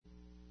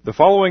The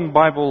following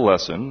Bible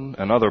lesson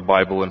and other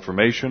Bible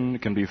information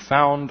can be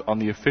found on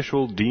the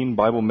official Dean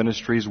Bible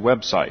Ministries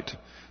website.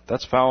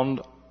 That's found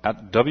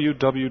at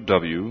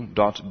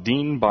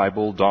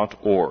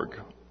www.deanbible.org.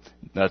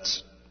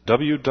 That's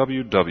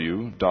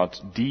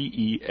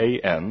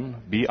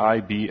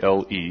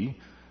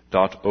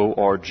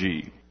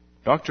www.deanbible.org.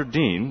 Dr.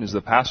 Dean is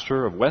the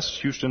pastor of West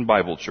Houston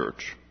Bible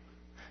Church.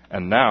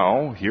 And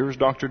now, here's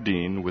Dr.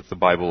 Dean with the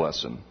Bible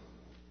lesson.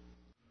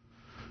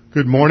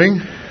 Good morning.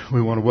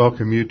 We want to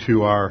welcome you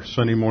to our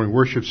Sunday morning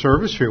worship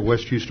service here at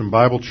West Houston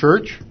Bible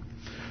Church.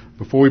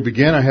 Before we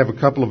begin, I have a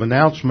couple of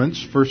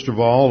announcements. First of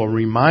all, a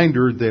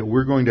reminder that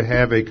we're going to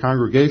have a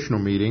congregational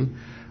meeting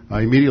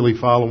immediately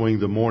following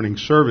the morning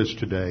service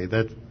today.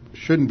 That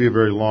shouldn't be a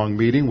very long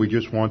meeting. We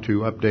just want to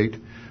update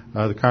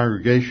the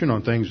congregation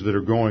on things that are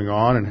going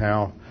on and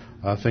how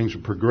things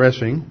are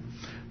progressing.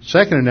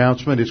 Second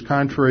announcement is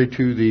contrary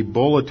to the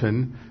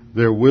bulletin,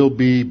 there will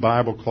be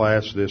Bible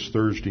class this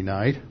Thursday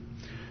night.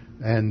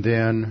 And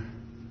then,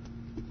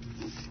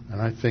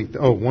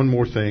 one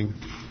more thing.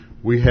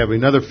 We have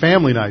another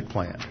family night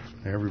planned.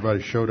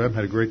 Everybody showed up,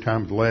 had a great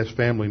time at the last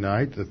family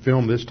night. The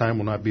film this time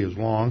will not be as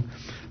long,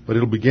 but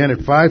it'll begin at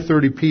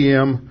 5:30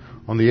 p.m.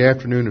 on the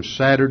afternoon of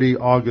Saturday,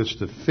 August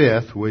the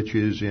 5th, which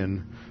is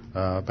in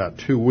about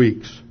 2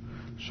 weeks.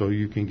 So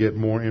you can get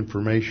more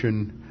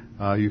information.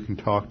 You can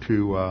talk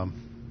to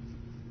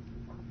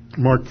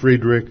Mark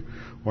Friedrich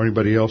or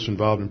anybody else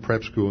involved in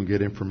prep school and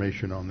get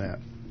information on that.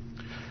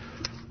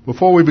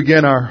 Before we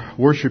begin our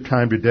worship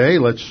time today,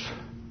 let's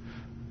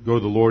go to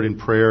the Lord in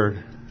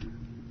prayer,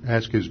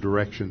 ask His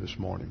direction this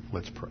morning.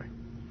 Let's pray.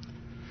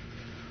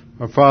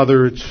 Our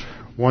Father, it's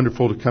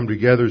wonderful to come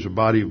together as a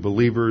body of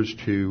believers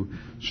to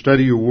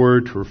study Your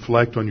Word, to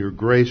reflect on Your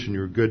grace and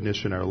Your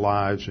goodness in our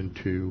lives, and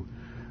to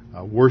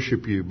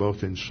worship You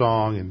both in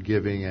song and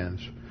giving as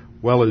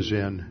well as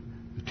in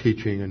the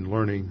teaching and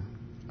learning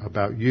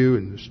about You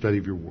and the study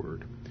of Your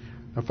Word.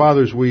 Now,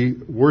 Father, as we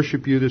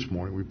worship You this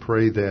morning, we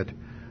pray that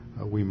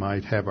we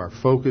might have our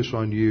focus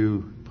on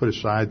You, put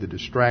aside the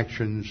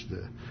distractions,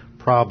 the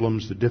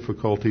problems, the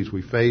difficulties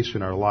we face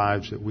in our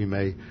lives, that we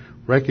may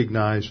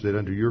recognize that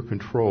under Your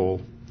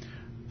control,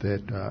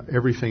 that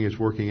everything is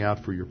working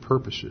out for Your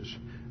purposes,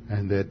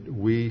 and that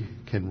we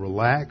can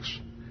relax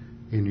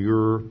in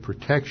Your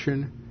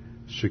protection,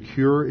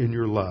 secure in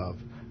Your love,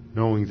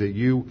 knowing that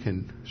You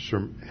can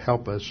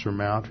help us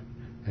surmount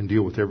and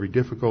deal with every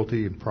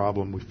difficulty and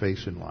problem we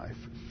face in life.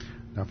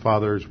 Now,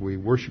 Father, as we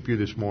worship You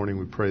this morning,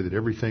 we pray that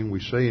everything we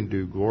say and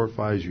do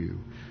glorifies You.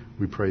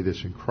 We pray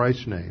this in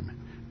Christ's name.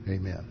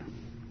 Amen.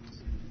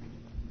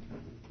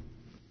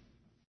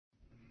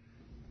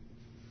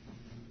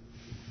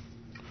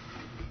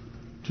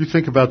 Do you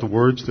think about the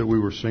words that we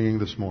were singing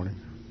this morning?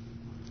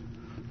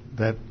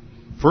 That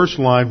first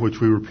line, which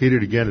we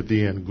repeated again at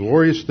the end,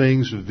 glorious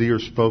things of Thee are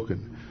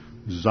spoken,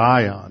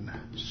 Zion,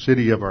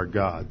 city of our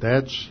God.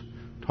 That's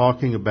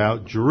talking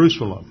about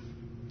Jerusalem.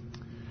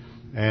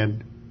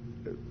 And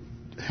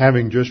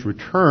having just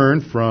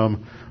returned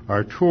from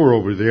our tour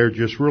over there,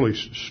 just really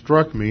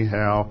struck me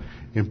how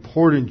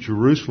important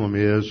Jerusalem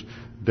is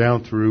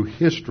down through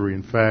history.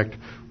 In fact,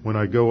 when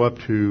I go up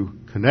to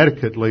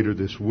Connecticut later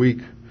this week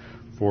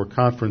for a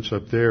conference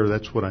up there,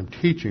 that's what I'm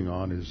teaching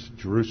on, is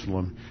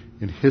Jerusalem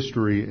in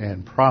history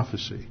and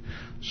prophecy.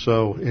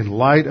 So in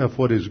light of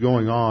what is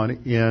going on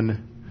in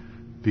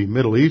the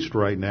Middle East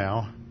right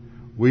now,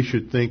 we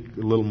should think a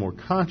little more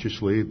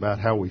consciously about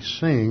how we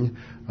sing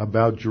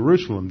about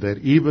Jerusalem, that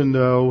even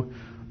though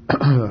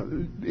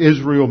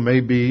Israel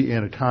may be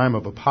in a time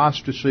of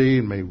apostasy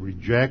and may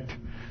reject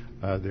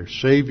their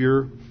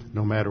Savior,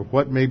 no matter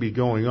what may be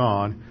going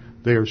on,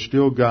 they are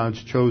still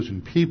God's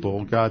chosen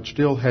people. God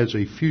still has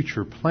a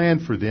future plan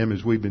for them,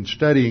 as we've been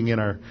studying in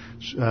our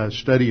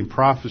study in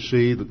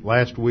prophecy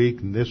last week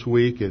and this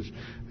week,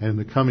 and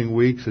the coming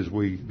weeks as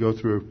we go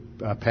through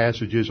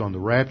passages on the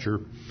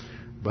rapture.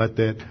 But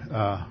that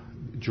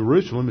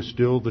Jerusalem is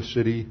still the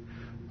city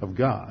of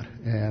God,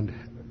 and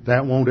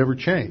that won't ever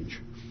change.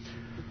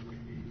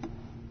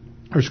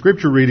 Our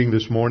scripture reading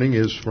this morning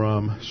is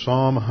from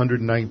Psalm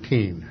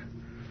 119.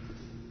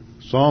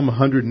 Psalm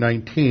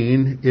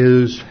 119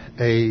 is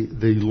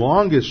the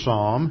longest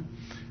psalm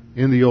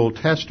in the Old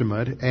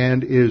Testament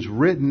and is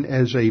written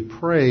as a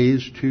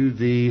praise to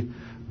the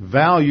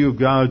value of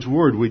God's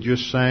Word. We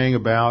just sang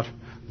about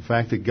the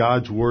fact that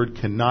God's Word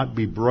cannot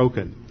be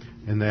broken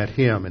in that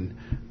hymn, and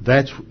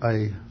that's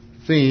a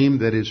theme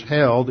that is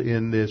held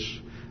in this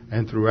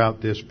and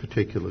throughout this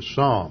particular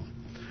psalm.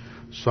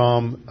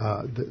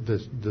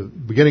 The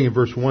beginning of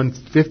verse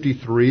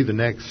 153, the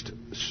next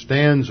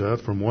stanza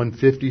from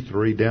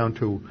 153 down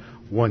to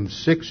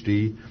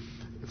 160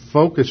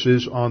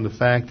 focuses on the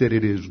fact that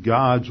it is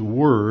God's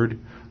Word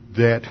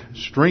that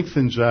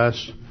strengthens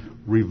us,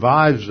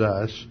 revives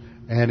us,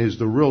 and is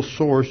the real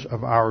source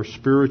of our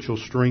spiritual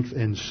strength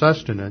and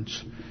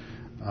sustenance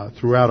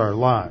throughout our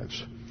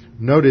lives.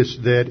 Notice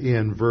that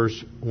in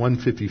verse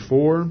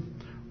 154,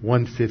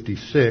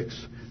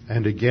 156,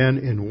 and again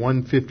in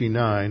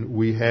 159,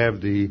 we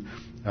have the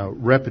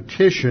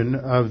repetition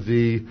of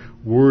the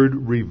word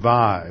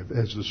revive,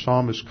 as the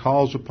psalmist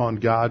calls upon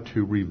God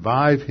to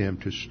revive him,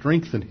 to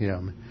strengthen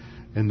him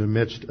in the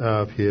midst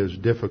of his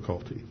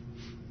difficulty.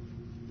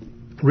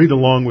 Read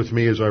along with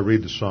me as I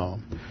read the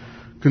psalm.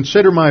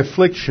 Consider my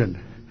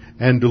affliction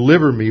and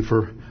deliver me,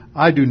 for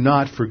I do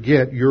not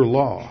forget your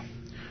law.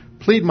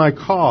 Plead my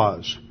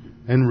cause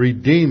and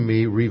redeem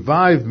me.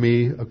 Revive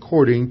me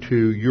according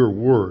to your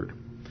word.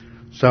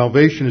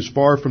 Salvation is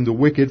far from the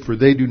wicked, for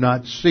they do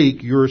not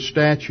seek your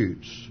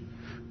statutes.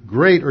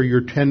 Great are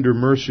your tender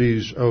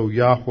mercies, O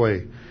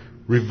Yahweh.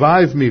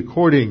 Revive me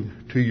according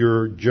to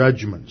your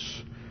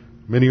judgments.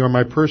 Many are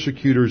my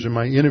persecutors and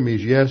my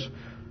enemies, yes,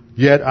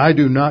 yet I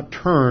do not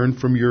turn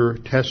from your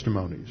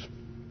testimonies.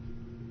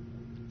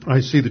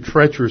 I see the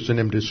treacherous and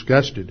am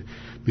disgusted,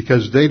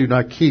 because they do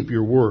not keep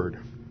your word.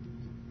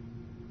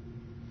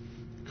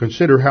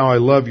 Consider how I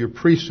love your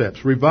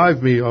precepts.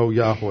 Revive me, O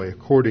Yahweh,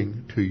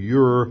 according to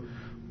your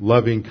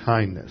loving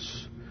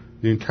kindness.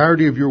 The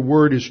entirety of your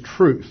word is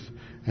truth,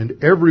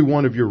 and every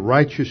one of your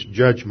righteous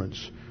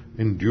judgments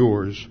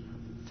endures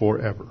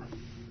forever.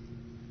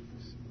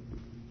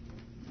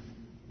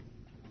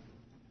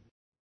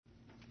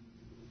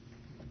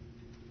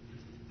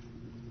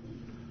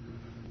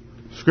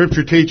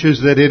 Scripture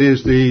teaches that it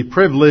is the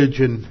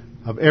privilege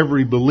of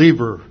every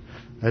believer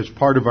as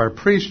part of our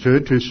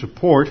priesthood to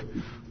support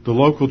the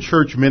local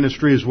church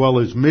ministry as well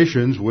as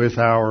missions with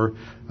our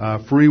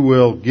free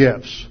will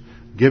gifts.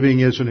 Giving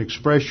is an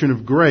expression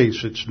of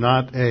grace.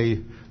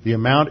 The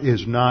amount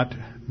is not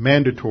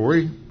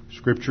mandatory.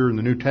 Scripture in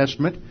the New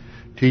Testament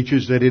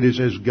teaches that it is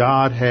as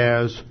God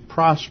has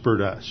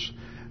prospered us.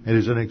 It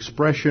is an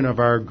expression of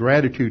our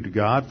gratitude to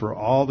God for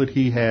all that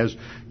He has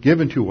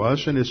given to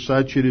us, and as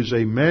such it is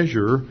a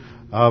measure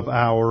of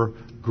our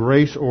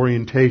grace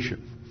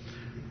orientation.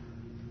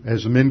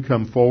 As the men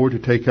come forward to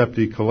take up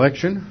the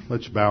collection,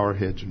 let's bow our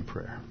heads in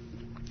prayer.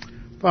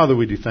 Father,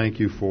 we do thank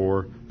you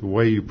for the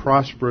way you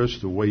prosper us,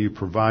 the way you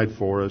provide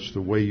for us,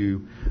 the way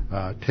you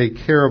take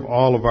care of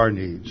all of our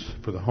needs,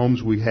 for the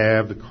homes we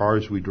have, the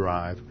cars we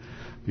drive,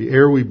 the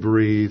air we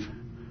breathe.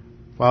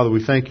 Father,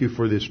 we thank you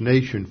for this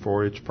nation,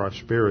 for its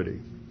prosperity,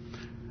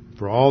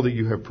 for all that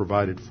you have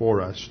provided for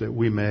us, that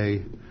we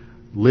may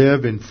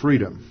live in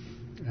freedom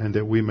and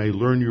that we may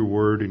learn your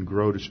word and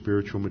grow to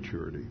spiritual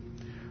maturity.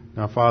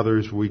 Now, Father,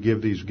 as we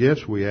give these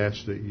gifts, we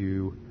ask that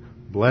you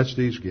bless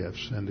these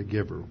gifts and the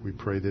giver. We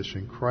pray this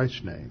in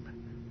Christ's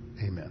name.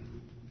 Amen.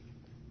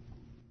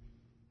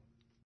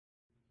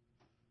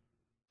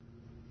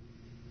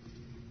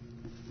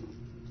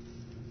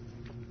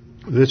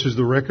 This is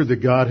the record that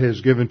God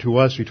has given to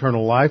us,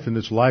 eternal life, and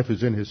this life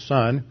is in His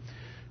Son.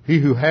 He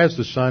who has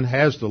the Son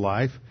has the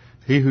life.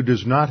 He who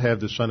does not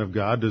have the Son of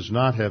God does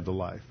not have the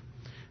life.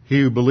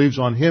 He who believes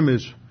on Him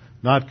is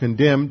not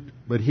condemned,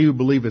 but he who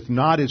believeth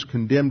not is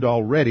condemned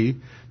already,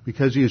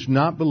 because he has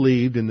not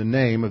believed in the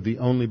name of the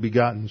only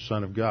begotten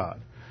Son of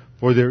God.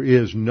 For there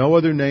is no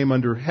other name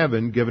under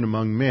heaven given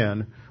among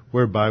men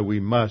whereby we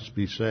must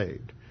be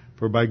saved.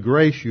 For by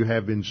grace you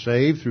have been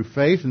saved through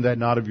faith, and that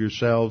not of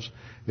yourselves.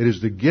 It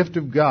is the gift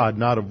of God,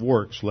 not of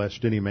works,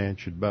 lest any man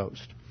should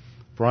boast.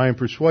 For I am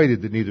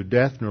persuaded that neither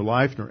death, nor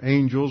life, nor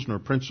angels, nor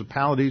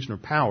principalities, nor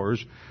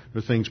powers,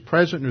 nor things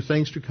present, nor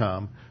things to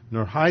come,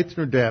 nor height,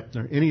 nor depth,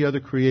 nor any other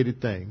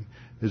created thing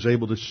is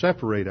able to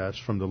separate us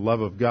from the love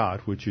of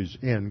God which is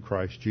in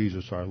Christ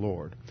Jesus our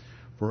Lord.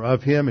 For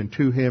of Him, and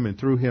to Him, and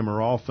through Him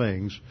are all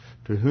things,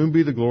 to whom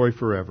be the glory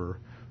forever.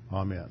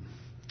 Amen.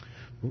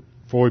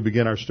 Before we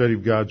begin our study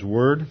of God's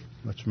Word,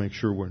 let's make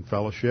sure we're in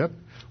fellowship.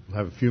 We'll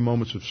have a few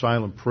moments of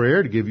silent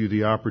prayer to give you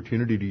the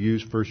opportunity to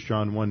use 1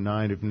 John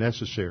 1:9 if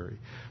necessary.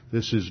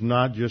 This is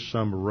not just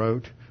some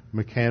rote,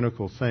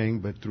 mechanical thing,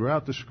 but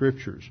throughout the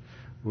Scriptures,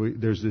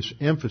 there's this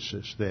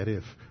emphasis that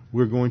if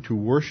we're going to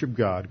worship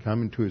God,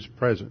 come into His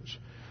presence,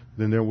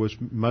 then there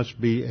must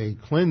be a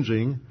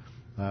cleansing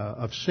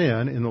of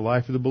sin in the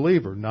life of the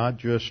believer, not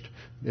just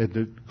at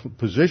the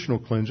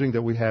positional cleansing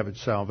that we have at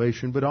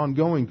salvation, but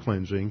ongoing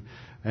cleansing.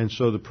 And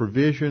so the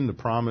provision, the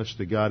promise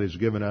that God has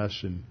given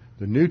us in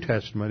the New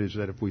Testament is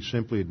that if we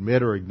simply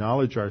admit or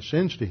acknowledge our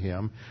sins to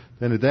Him,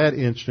 then at that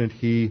instant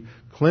He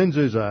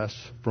cleanses us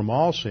from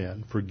all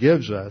sin,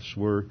 forgives us,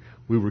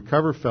 we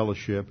recover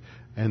fellowship,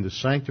 and the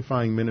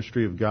sanctifying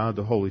ministry of God,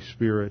 the Holy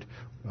Spirit,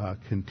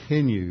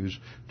 continues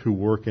to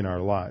work in our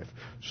life.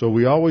 So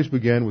we always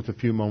begin with a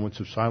few moments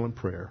of silent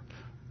prayer,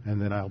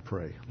 and then I'll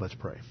pray. Let's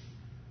pray.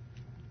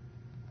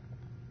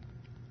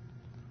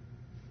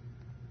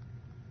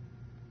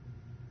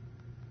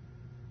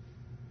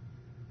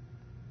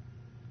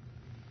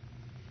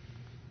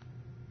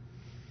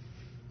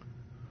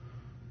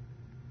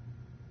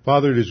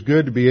 Father, it is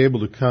good to be able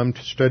to come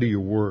to study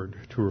your word,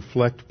 to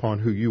reflect upon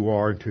who you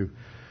are, and to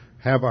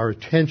have our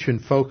attention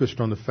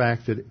focused on the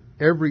fact that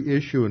every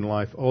issue in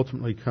life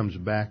ultimately comes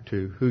back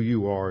to who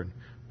you are and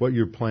what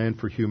your plan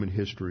for human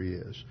history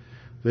is.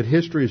 That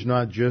history is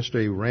not just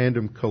a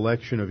random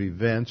collection of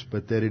events,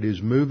 but that it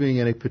is moving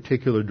in a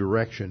particular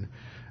direction,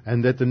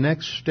 and that the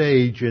next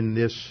stage in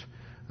this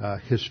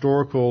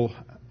historical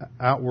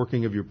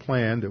outworking of your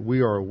plan that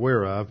we are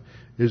aware of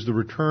is the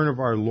return of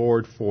our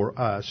Lord for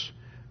us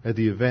at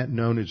the event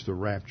known as the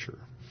rapture.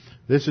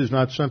 This is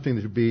not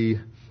something to be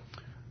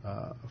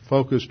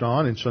focused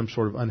on in some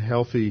sort of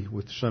unhealthy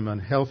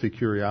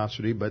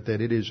curiosity, but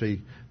that it is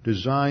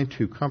designed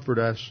to comfort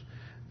us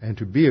and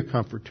to be a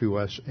comfort to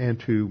us and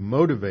to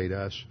motivate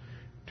us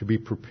to be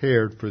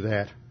prepared for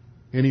that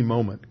any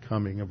moment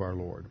coming of our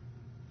Lord.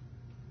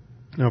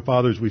 Now,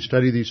 Father, as we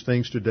study these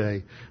things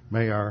today,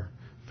 may our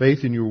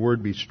faith in your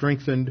word be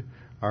strengthened,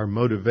 our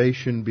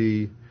motivation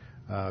be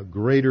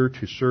greater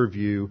to serve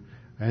you,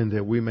 and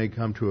that we may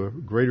come to a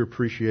greater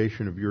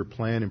appreciation of your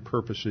plan and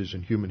purposes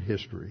in human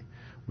history.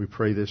 We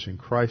pray this in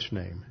Christ's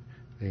name.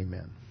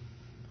 Amen.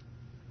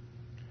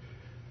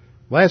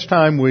 Last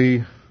time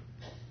we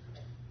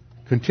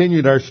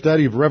continued our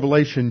study of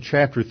Revelation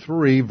chapter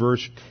 3,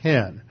 verse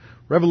 10.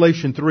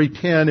 Revelation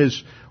 3:10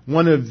 is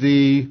one of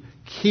the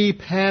key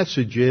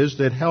passages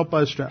that help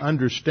us to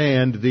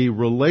understand the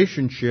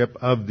relationship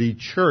of the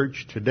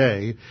church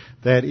today,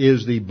 that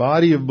is the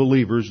body of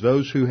believers,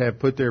 those who have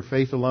put their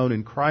faith alone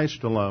in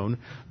Christ alone,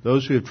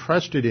 those who have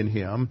trusted in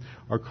Him,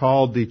 are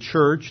called the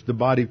church, the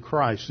body of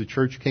Christ. The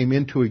church came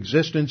into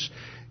existence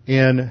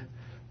in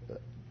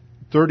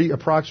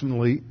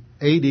approximately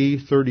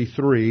AD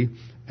 33,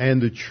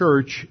 and the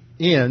church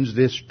ends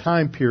this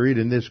time period,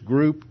 and this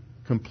group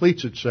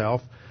completes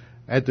itself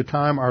at the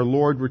time our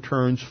Lord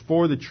returns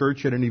for the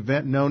church at an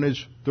event known as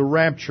the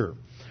rapture.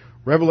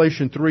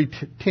 Revelation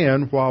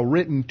 3:10, while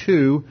written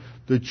to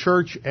the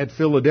church at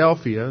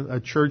Philadelphia,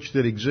 a church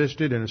that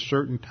existed in a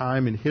certain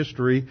time in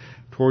history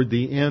toward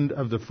the end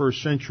of the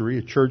first century,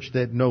 a church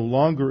that no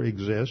longer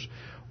exists,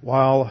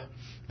 while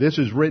this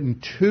is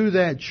written to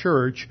that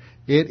church,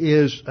 it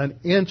is an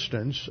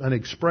instance, an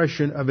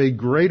expression of a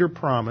greater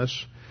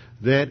promise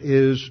that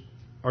is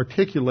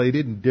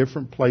articulated in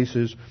different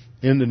places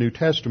in the New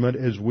Testament,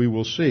 as we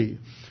will see.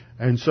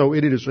 And so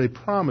it is a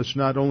promise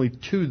not only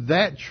to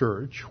that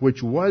church,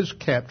 which was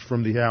kept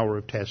from the hour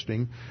of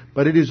testing,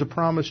 but it is a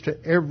promise to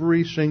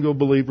every single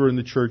believer in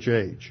the church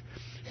age.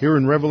 Here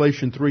in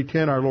Revelation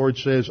 3:10, our Lord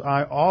says,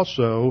 I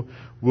also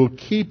will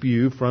keep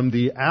you from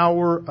the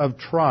hour of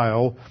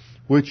trial,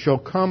 which shall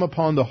come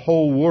upon the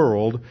whole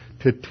world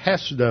to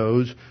test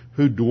those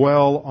who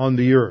dwell on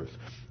the earth.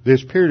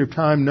 This period of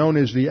time known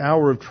as the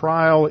hour of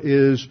trial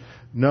is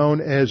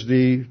known as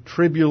the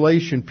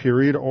tribulation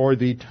period, or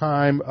the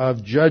time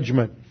of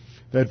judgment.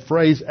 That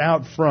phrase,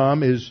 out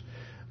from, is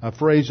a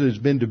phrase that has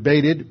been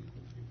debated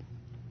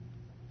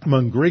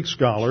among Greek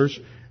scholars,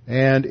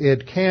 and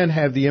it can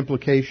have the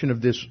implication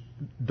of this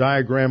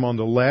diagram on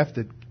the left,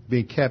 that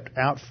being kept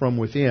out from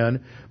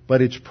within,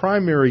 but its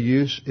primary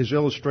use is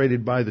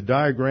illustrated by the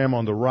diagram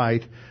on the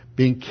right,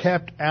 being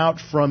kept out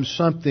from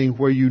something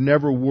where you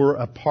never were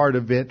a part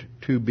of it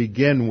to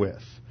begin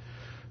with.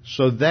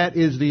 So that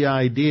is the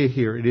idea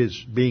here. It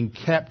is being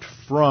kept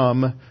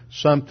from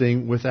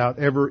something without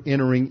ever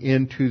entering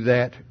into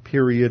that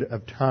period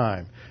of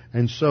time.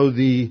 And so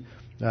the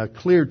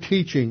clear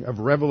teaching of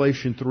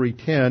Revelation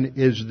 3:10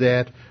 is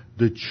that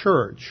the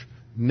church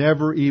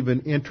never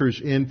even enters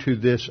into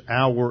this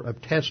hour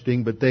of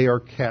testing, but they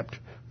are kept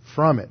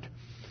from it.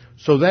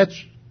 So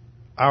that's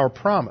our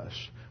promise.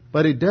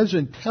 But it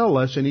doesn't tell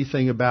us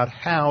anything about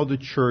how the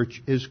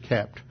church is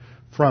kept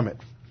from it.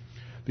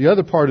 The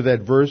other part of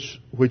that verse,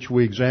 which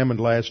we examined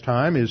last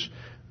time, is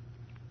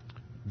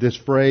this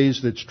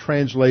phrase that's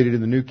translated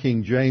in the New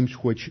King James,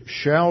 which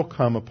shall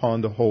come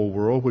upon the whole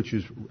world, which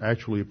is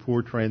actually a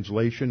poor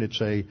translation.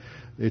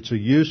 It's a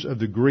use of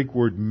the Greek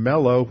word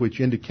melo, which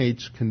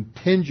indicates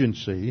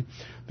contingency,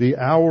 the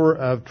hour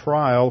of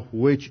trial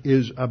which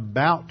is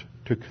about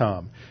to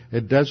come.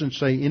 It doesn't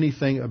say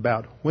anything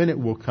about when it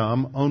will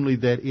come, only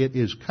that it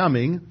is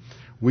coming.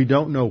 We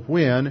don't know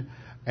when.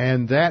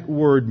 And that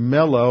word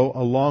melo,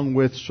 along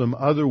with some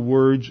other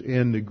words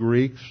in the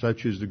Greek,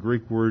 such as the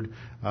Greek word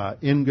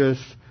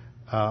ingus,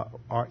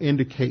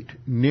 indicate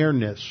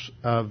nearness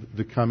of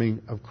the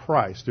coming of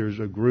Christ. There's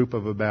a group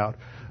of about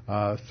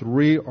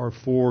 3 or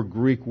 4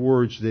 Greek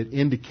words that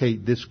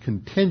indicate this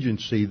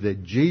contingency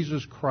that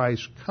Jesus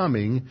Christ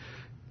coming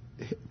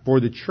for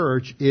the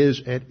church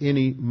is at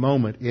any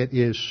moment. It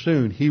is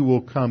soon. He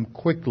will come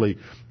quickly.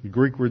 The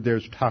Greek word there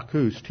is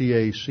tachus,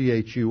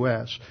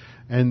 T-A-C-H-U-S.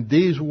 And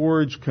these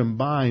words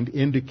combined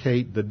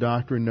indicate the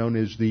doctrine known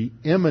as the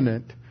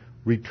imminent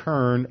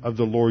return of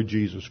the Lord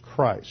Jesus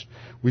Christ.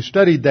 We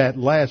studied that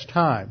last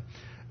time.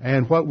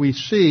 And what we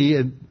see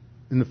in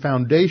the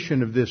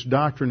foundation of this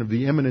doctrine of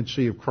the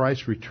imminency of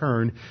Christ's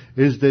return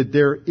is that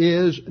there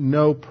is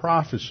no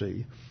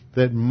prophecy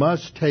that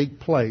must take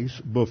place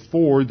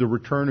before the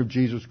return of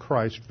Jesus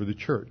Christ for the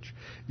church.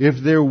 If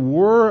there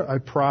were a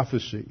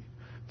prophecy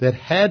that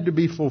had to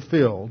be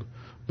fulfilled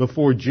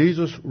before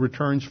Jesus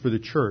returns for the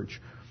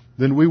church,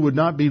 then we would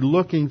not be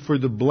looking for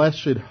the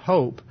blessed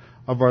hope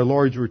of our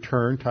Lord's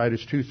return,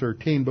 Titus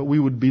 2:13, but we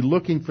would be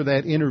looking for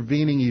that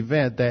intervening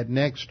event, that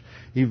next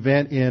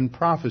event in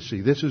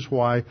prophecy. This is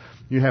why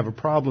you have a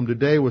problem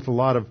today with a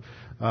lot of,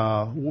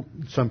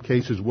 some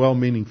cases,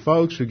 well-meaning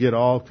folks who get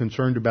all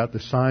concerned about the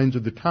signs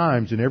of the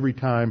times. And every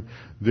time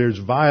there's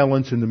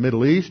violence in the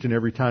Middle East, and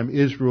every time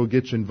Israel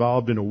gets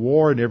involved in a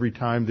war, and every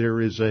time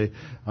there is an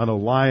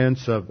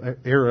alliance of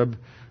Arab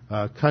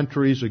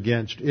countries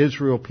against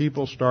Israel,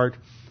 people start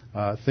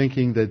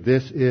thinking that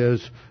this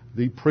is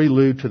the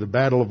prelude to the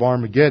Battle of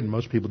Armageddon.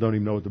 Most people don't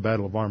even know what the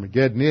Battle of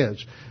Armageddon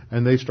is.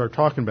 And they start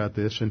talking about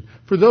this. And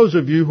for those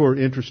of you who are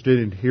interested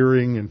in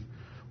hearing and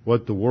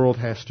what the world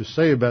has to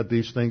say about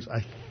these things,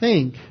 I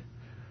think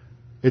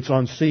it's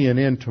on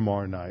CNN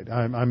tomorrow night.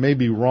 I may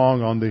be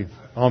wrong on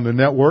the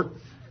network,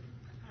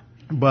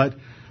 but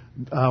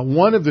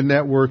one of the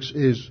networks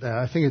is,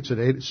 I think it's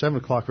at 7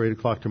 o'clock or 8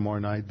 o'clock tomorrow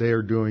night. They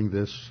are doing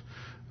this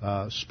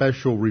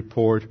special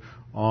report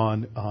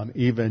on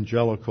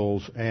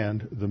evangelicals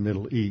and the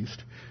Middle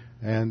East.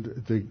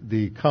 And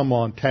the come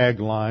on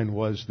tagline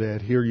was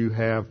that here you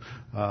have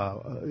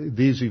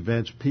these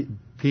events.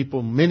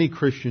 Many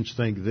Christians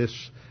think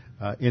this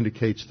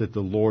indicates that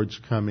the Lord's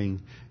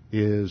coming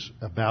is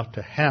about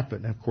to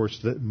happen. And of course,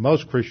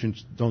 most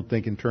Christians don't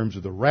think in terms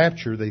of the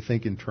rapture. They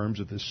think in terms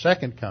of the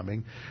second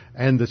coming.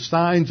 And the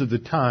signs of the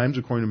times,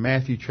 according to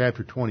Matthew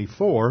chapter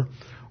 24,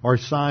 are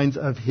signs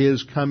of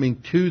His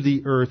coming to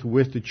the earth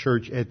with the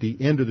church at the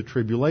end of the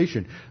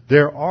tribulation.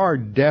 There are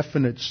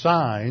definite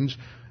signs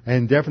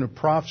and definite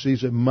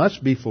prophecies that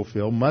must be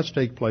fulfilled, must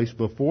take place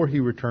before He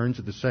returns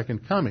at the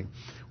second coming.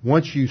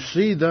 Once you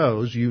see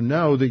those, you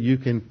know that you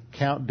can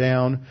count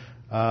down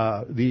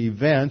the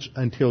events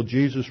until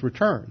Jesus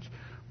returns.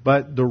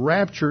 But the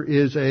rapture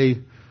is a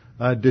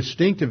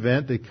distinct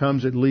event that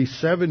comes at least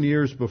 7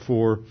 years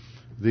before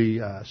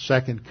the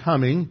second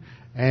coming,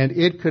 and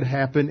it could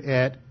happen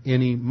at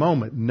any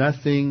moment.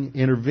 Nothing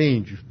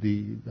intervenes.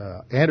 The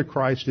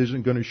Antichrist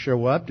isn't going to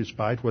show up,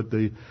 despite what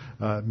the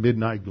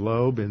Midnight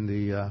Globe and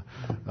the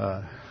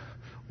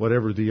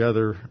whatever the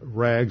other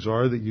rags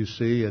are that you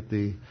see at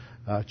the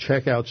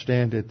checkout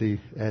stand at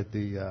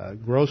the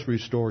grocery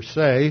store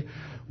say.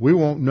 We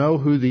won't know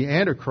who the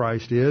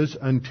Antichrist is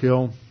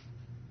until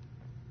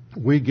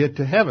we get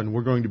to heaven.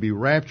 We're going to be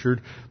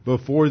raptured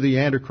before the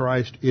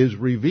Antichrist is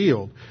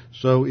revealed.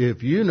 So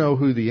if you know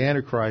who the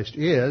Antichrist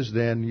is,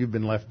 then you've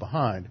been left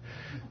behind.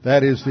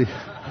 That is the...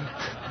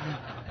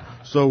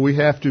 So we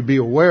have to be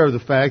aware of the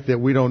fact that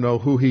we don't know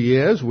who he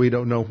is, we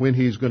don't know when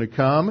he's going to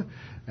come,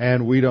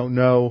 and we don't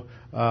know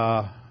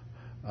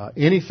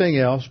anything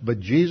else, but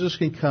Jesus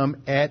can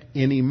come at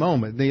any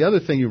moment. The other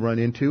thing you run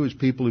into is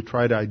people who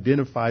try to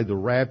identify the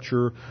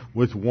rapture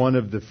with one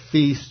of the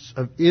feasts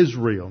of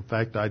Israel. In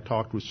fact, I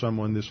talked with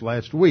someone this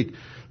last week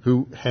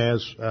who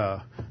has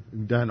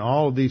done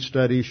all of these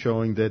studies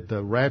showing that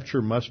the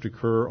rapture must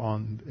occur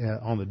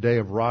on the day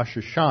of Rosh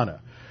Hashanah.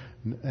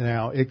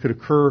 Now, it could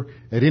occur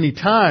at any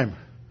time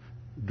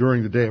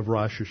during the day of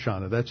Rosh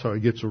Hashanah. That's how he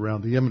gets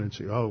around the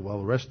imminency. Oh, well,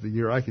 the rest of the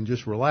year I can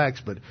just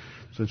relax, but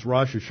since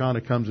Rosh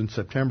Hashanah comes in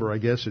September, I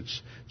guess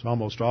it's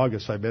almost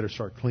August, I better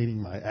start cleaning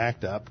my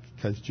act up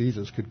because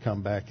Jesus could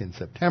come back in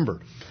September.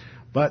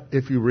 But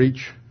if you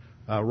reach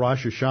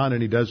Rosh Hashanah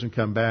and he doesn't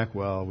come back,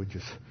 well, we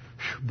just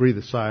breathe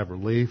a sigh of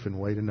relief and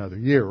wait another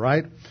year,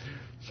 right?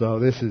 So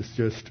this is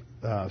just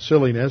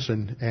silliness,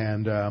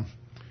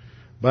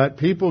 but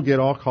people get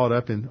all caught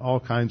up in all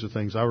kinds of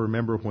things. I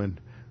remember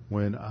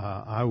when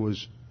I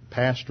was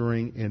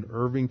pastoring in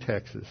Irving,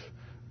 Texas,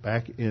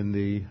 back in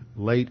the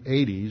late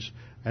 80s,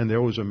 and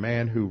there was a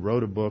man who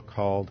wrote a book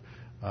called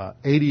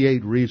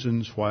 88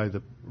 Reasons Why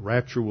the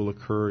Rapture Will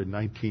Occur in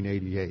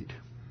 1988.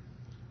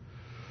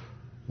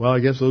 Well, I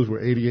guess those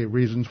were 88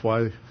 reasons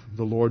why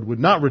the Lord would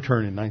not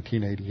return in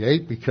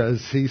 1988,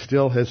 because He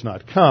still has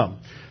not come.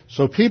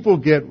 So people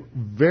get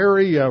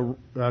very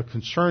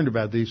concerned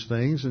about these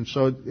things, and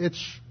so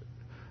it's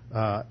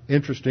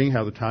interesting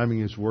how the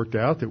timing has worked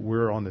out that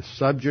we're on the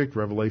subject,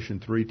 Revelation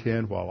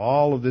 3:10, while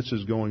all of this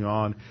is going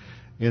on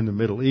in the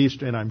Middle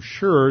East, and I'm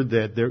sure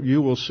that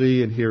you will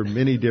see and hear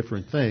many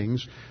different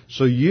things.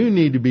 So you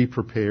need to be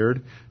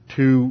prepared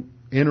to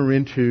enter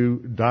into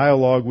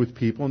dialogue with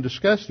people and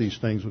discuss these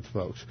things with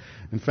folks.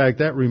 In fact,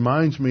 that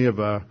reminds me of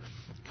a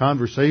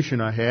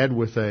conversation I had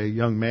with a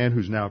young man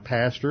who's now a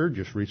pastor,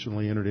 just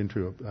recently entered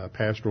into a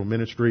pastoral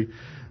ministry.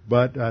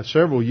 But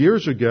several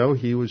years ago,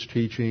 he was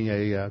teaching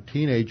a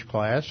teenage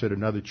class at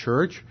another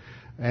church,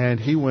 and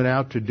he went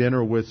out to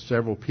dinner with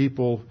several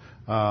people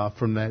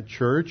from that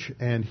church,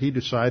 and he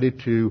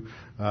decided to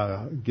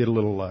get a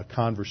little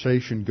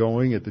conversation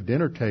going at the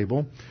dinner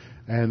table.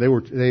 And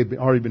they had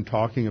already been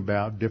talking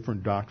about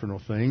different doctrinal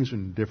things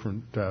and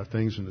different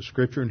things in the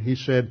Scripture, and he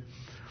said,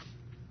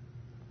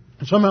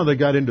 somehow they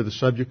got into the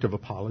subject of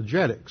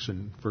apologetics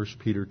in 1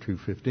 Peter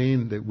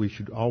 2:15, that we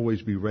should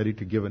always be ready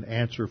to give an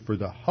answer for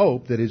the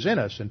hope that is in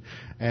us.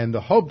 And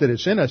the hope that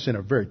is in us, in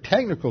a very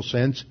technical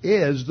sense,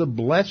 is the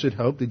blessed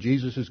hope that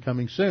Jesus is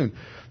coming soon.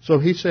 So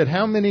he said,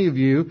 how many of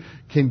you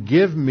can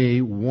give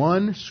me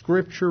one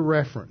Scripture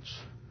reference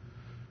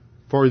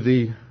for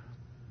the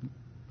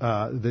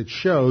that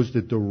shows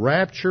that the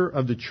rapture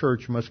of the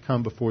church must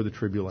come before the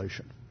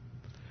tribulation.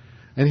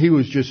 And he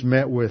was just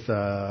met with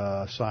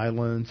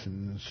silence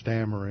and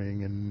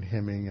stammering and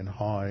hemming and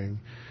hawing.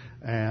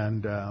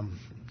 And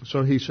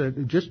so he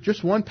said,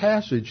 just one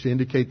passage to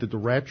indicate that the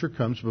rapture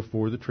comes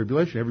before the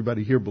tribulation.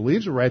 Everybody here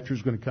believes the rapture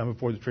is going to come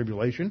before the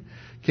tribulation.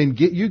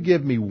 You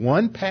give me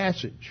one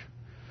passage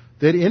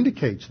that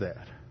indicates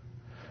that?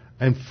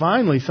 And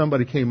finally,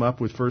 somebody came up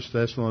with 1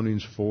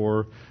 Thessalonians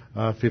 4:15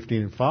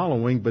 and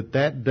following, but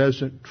that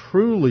doesn't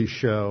truly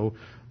show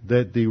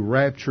that the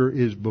rapture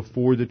is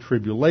before the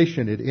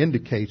tribulation. It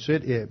indicates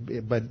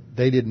it, but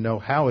they didn't know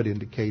how it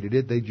indicated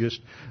it. They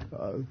just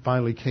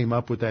finally came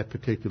up with that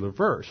particular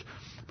verse.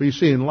 But you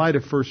see, in light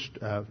of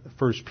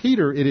First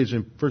Peter, it is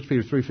in 1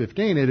 Peter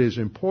 3:15. It is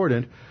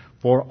important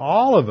for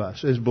all of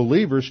us as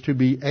believers to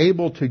be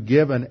able to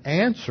give an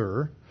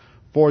answer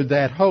for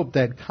that hope,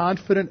 that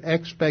confident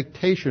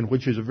expectation,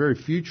 which is a very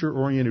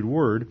future-oriented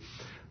word,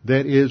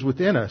 that is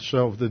within us.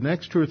 So the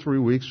next 2 or 3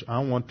 weeks, I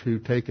want to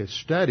take a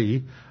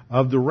study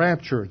of the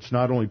rapture. It's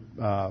not only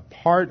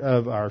part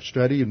of our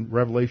study in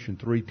Revelation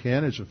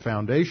 3:10 as a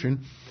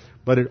foundation,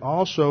 but it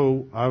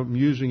also, I'm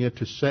using it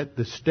to set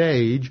the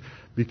stage,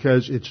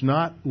 because it's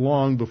not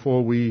long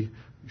before we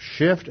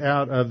shift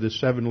out of the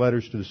 7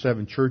 letters to the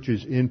 7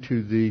 churches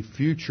into the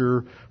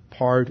future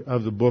part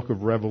of the book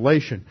of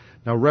Revelation.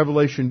 Now,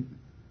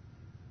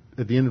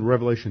 at the end of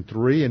Revelation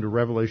 3 into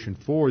Revelation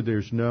 4,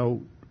 there's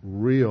no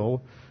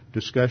real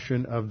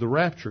discussion of the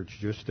rapture. It's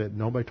just that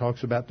nobody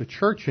talks about the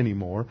church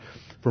anymore.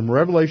 From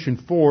Revelation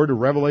 4 to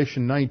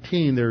Revelation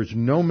 19, there's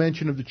no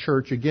mention of the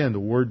church. Again, the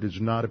word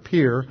does not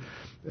appear.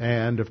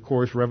 And, of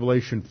course,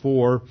 Revelation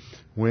 4,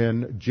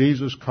 when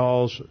Jesus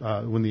calls,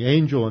 when the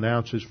angel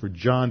announces for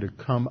John to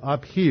come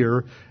up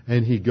here,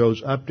 and he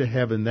goes up to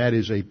heaven, that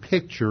is a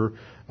picture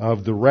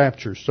of the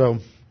rapture. So,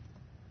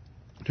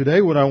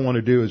 today what I want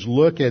to do is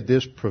look at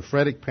this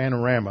prophetic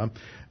panorama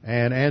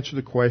and answer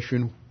the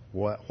question,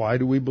 why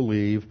do we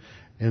believe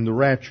in the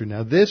rapture?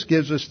 Now, this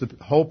gives us the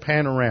whole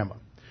panorama.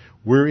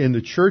 We're in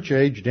the church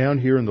age down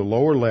here in the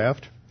lower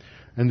left,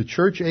 and the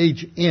church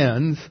age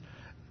ends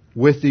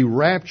with the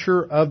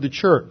rapture of the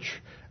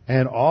church.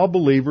 And all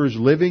believers,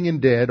 living and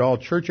dead, all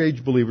church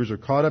age believers are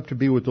caught up to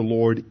be with the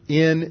Lord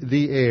in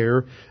the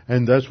air,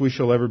 and thus we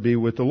shall ever be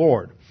with the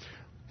Lord.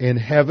 In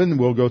heaven,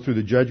 we'll go through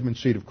the judgment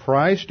seat of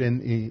Christ,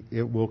 and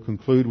it will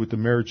conclude with the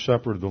marriage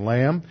supper of the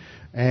Lamb.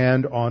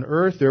 And on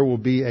earth, there will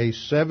be a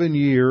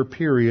 7-year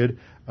period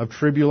of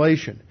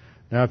tribulation.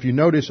 Now, if you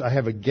notice, I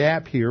have a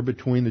gap here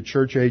between the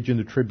church age and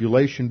the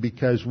tribulation,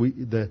 because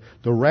the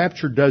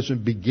rapture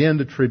doesn't begin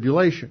the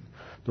tribulation.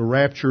 The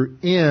rapture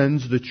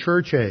ends the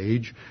church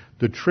age.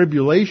 The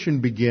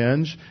tribulation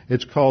begins.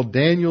 It's called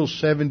Daniel's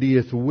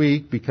 70th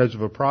week because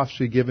of a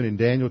prophecy given in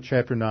Daniel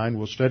chapter 9.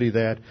 We'll study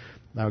that.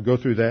 I'll go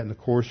through that in the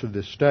course of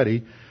this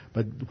study.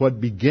 But what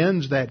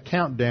begins that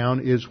countdown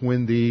is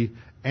when the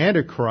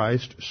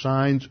Antichrist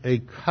signs a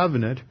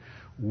covenant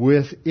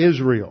with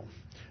Israel.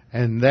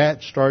 And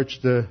that starts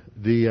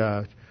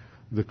the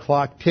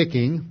clock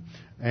ticking,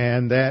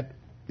 and that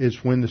is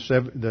when the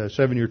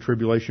 7-year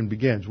tribulation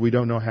begins. We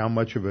don't know how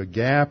much of a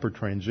gap or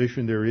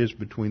transition there is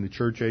between the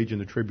church age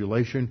and the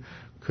tribulation.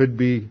 Could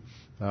be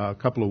a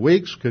couple of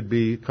weeks, could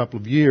be a couple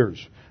of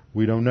years.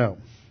 We don't know.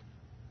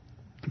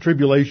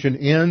 Tribulation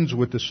ends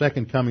with the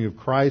second coming of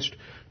Christ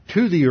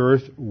to the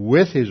earth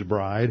with His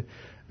bride,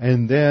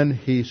 and then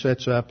He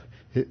sets up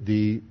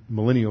the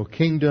millennial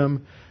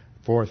kingdom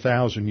for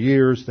 1,000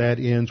 years. That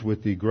ends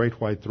with the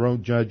great white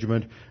throne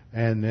judgment,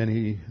 and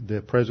then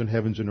the present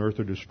heavens and earth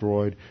are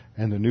destroyed,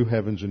 and the new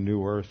heavens and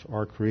new earth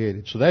are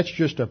created. So that's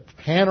just a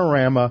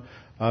panorama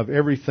of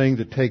everything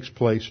that takes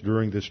place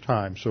during this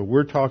time. So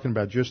we're talking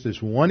about just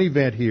this one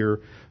event here,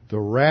 the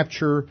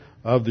rapture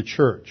of the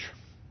church.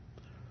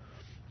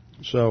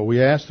 So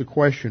we ask the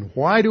question,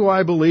 why do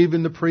I believe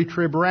in the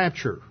pre-trib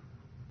rapture?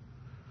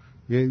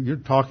 You're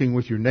talking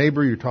with your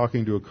neighbor, you're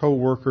talking to a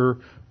coworker.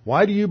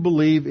 Why do you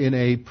believe in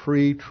a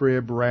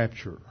pre-trib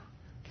rapture?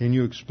 Can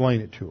you explain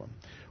it to them?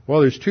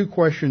 Well, there's 2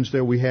 questions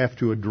that we have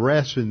to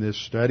address in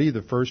this study.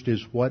 The first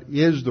is, what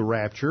is the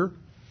rapture?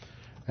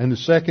 And the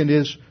second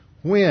is,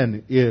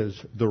 when is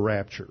the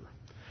rapture?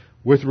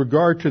 With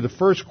regard to the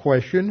first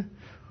question,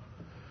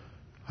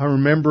 I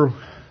remember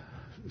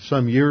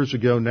some years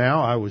ago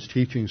now, I was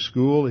teaching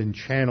school in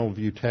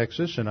Channelview,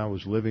 Texas, and I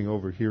was living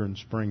over here in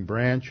Spring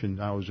Branch, and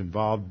I was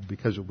involved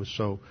because it was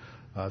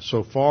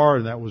so far,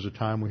 and that was the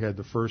time we had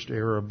the first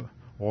Arab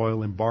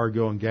oil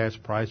embargo, and gas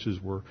prices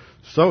were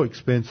so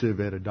expensive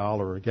at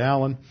 $1 a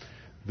gallon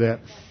that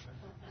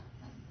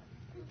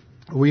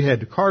we had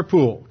to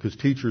carpool because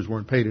teachers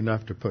weren't paid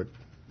enough to put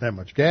that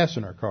much gas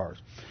in our cars.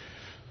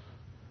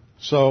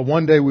 So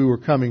one day we were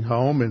coming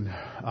home, and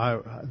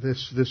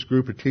this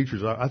group of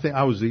teachers, I think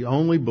I was the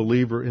only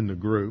believer in the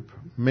group.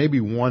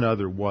 Maybe one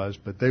other was,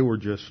 but they were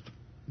just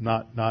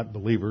not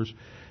believers.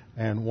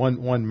 And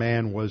one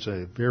man was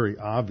a very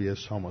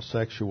obvious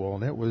homosexual,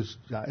 and it was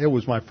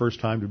my first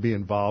time to be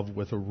involved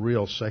with a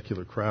real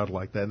secular crowd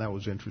like that, and that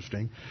was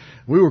interesting.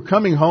 We were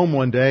coming home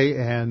one day,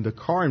 and the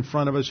car in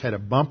front of us had a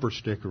bumper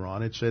sticker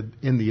on it. It said,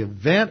 "In the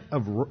event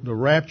of the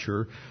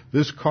rapture,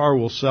 this car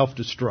will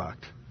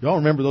self-destruct." Y'all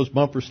remember those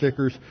bumper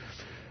stickers?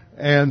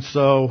 And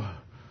so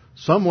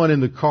someone in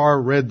the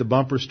car read the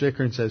bumper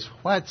sticker and says,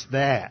 "What's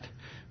that?"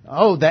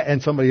 "Oh, that,"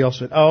 and somebody else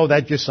said, "Oh,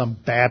 that's just some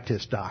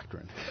Baptist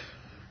doctrine."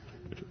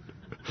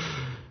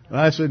 And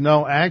I said,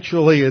 "No,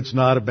 actually, it's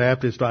not a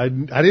Baptist." I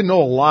didn't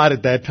know a lot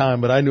at that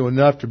time, but I knew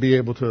enough to be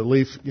able to at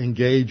least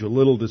engage a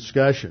little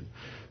discussion.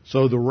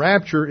 So the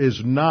rapture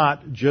is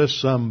not just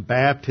some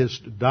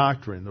Baptist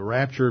doctrine. The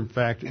rapture, in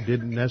fact,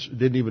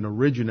 didn't even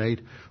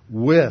originate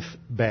with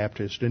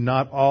Baptists, and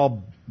not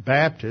all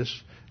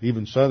Baptists,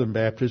 even Southern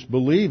Baptists,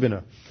 believe in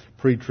a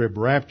pre-trib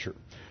rapture.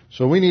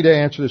 So we need to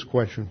answer this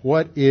question: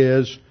 what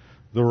is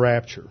the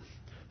rapture?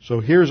 So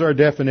here's our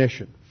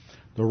definition.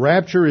 The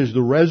rapture is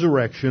the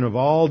resurrection of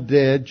all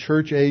dead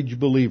church-age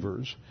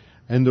believers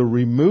and the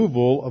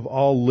removal of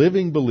all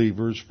living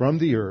believers from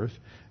the earth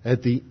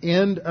at the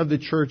end of the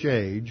church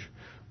age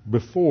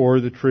before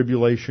the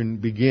tribulation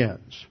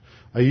begins.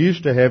 I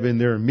used to have in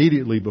there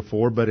immediately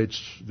before, but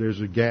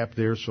there's a gap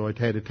there, so I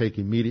had to take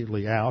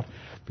immediately out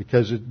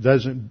because it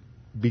doesn't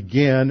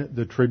begin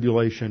the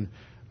tribulation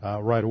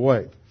right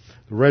away.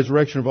 The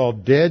resurrection of all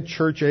dead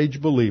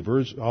church-age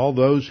believers, all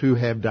those who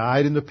have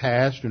died in the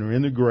past and are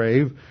in the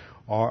grave,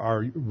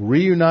 are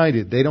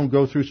reunited. They don't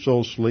go through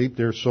soul sleep.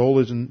 Their soul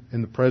is in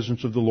the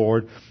presence of the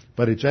Lord,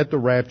 but it's at the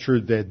rapture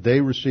that they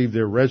receive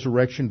their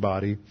resurrection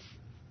body.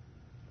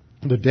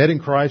 The dead in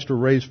Christ are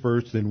raised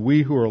first, then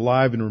we who are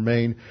alive and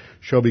remain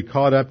shall be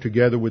caught up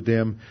together with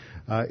them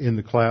in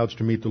the clouds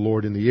to meet the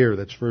Lord in the air.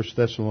 That's 1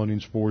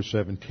 Thessalonians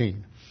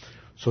 4:17.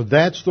 So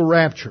that's the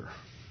rapture.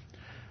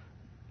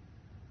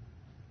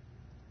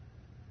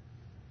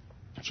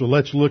 So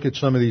let's look at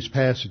some of these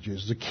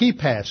passages. The key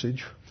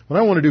passage, what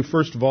I want to do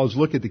first of all is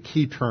look at the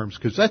key terms,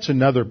 because that's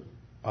another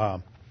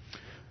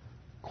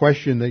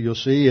question that you'll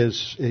see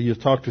is you'll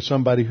talk to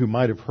somebody who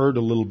might have heard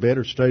a little bit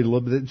or studied a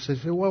little bit and say,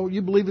 "Well,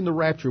 you believe in the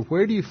rapture.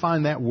 Where do you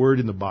find that word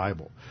in the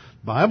Bible?"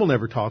 The Bible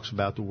never talks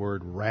about the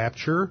word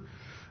rapture.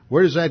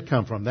 Where does that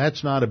come from?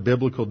 That's not a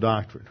biblical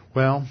doctrine.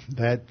 Well,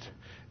 that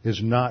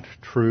is not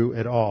true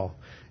at all.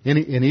 And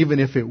even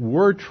if it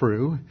were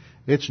true,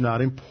 it's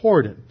not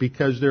important,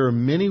 because there are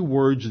many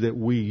words that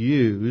we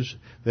use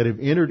that have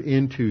entered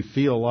into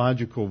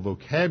theological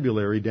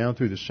vocabulary down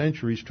through the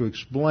centuries to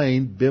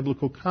explain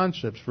biblical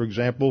concepts. For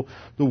example,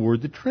 the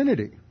word the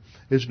Trinity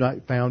is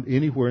not found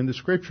anywhere in the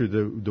Scripture.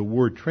 The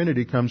word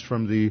Trinity comes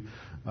from the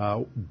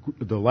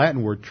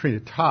Latin word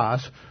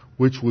Trinitas,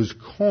 which was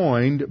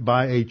coined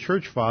by a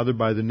church father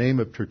by the name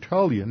of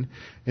Tertullian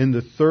in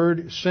the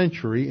 3rd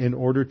century in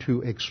order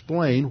to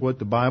explain what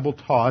the Bible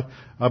taught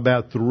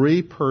about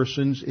 3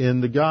 persons in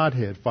the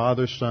Godhead,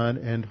 Father, Son,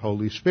 and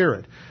Holy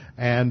Spirit.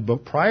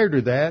 But prior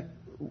to that,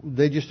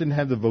 they just didn't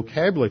have the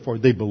vocabulary for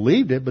it. They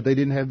believed it, but they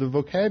didn't have the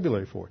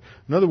vocabulary for it.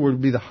 Another word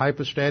would be the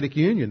hypostatic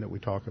union that we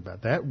talk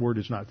about. That word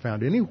is not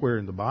found anywhere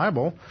in the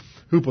Bible.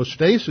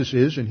 Hypostasis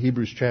is in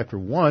Hebrews chapter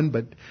 1,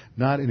 but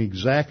not in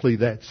exactly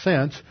that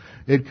sense.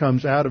 It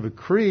comes out of a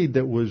creed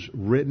that was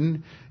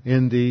written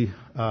in the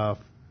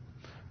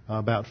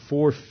about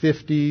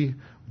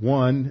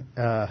 451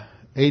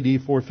 A.D.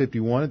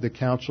 451 at the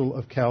Council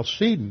of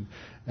Chalcedon.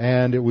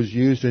 And it was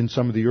used in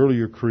some of the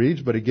earlier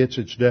creeds, but it gets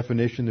its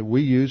definition that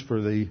we use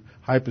for the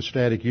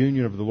hypostatic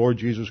union of the Lord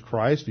Jesus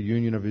Christ, the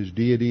union of His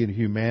deity and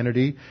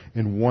humanity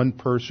in one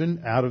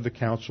person, out of the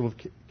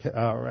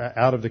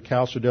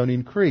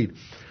Chalcedonian Creed.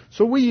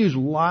 So we use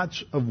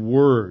lots of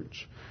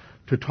words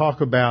to talk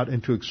about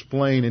and to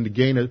explain and to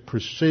gain a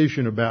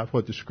precision about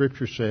what the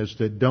Scripture says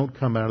that don't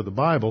come out of the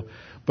Bible.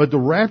 But the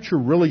rapture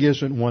really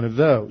isn't one of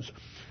those.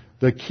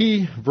 The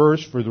key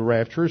verse for the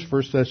rapture is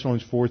 1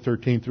 Thessalonians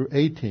 4:13 through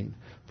 18.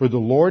 For the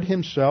Lord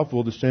Himself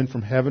will descend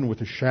from heaven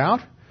with a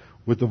shout,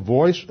 with the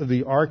voice of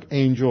the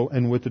archangel,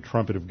 and with the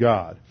trumpet of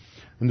God.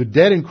 And the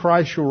dead in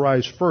Christ shall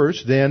rise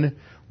first. Then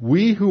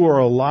we who are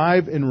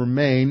alive and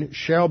remain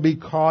shall be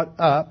caught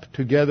up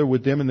together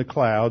with them in the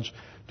clouds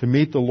to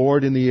meet the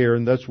Lord in the air,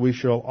 and thus we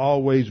shall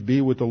always be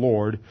with the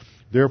Lord.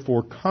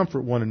 Therefore,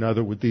 comfort one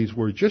another with these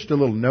words. Just a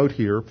little note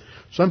here.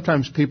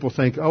 Sometimes people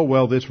think, oh,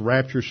 well, this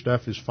rapture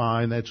stuff is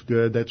fine. That's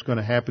good. That's going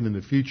to happen in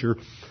the future.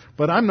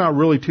 But I'm not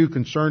really too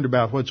concerned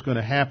about what's going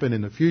to happen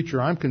in the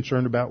future. I'm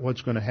concerned about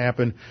what's going to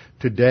happen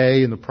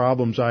today and the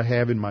problems I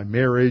have in my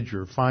marriage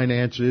or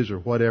finances or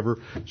whatever.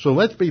 So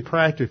let's be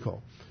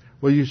practical.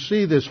 Well, you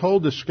see, this whole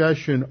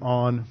discussion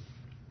on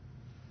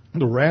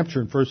the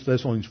rapture in 1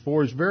 Thessalonians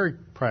 4 is very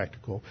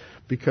practical,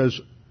 because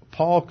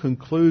Paul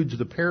concludes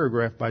the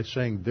paragraph by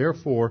saying,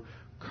 therefore,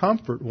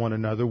 comfort one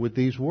another with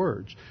these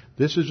words.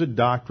 This is a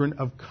doctrine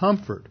of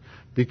comfort,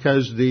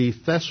 because the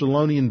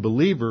Thessalonian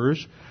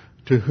believers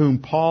to whom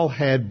Paul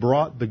had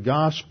brought the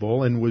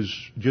gospel and was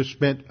just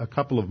spent a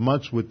couple of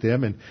months with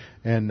them in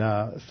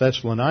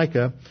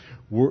Thessalonica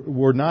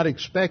were not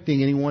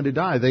expecting anyone to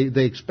die.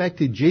 They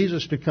expected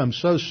Jesus to come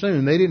so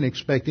soon. They didn't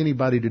expect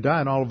anybody to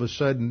die, and all of a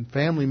sudden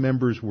family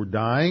members were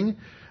dying,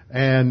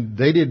 and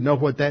they didn't know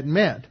what that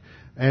meant.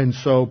 And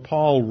so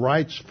Paul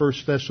writes 1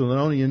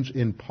 Thessalonians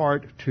in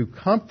part to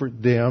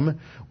comfort them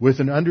with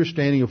an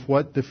understanding of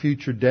what the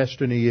future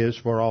destiny is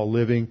for all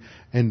living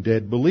and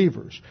dead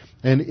believers.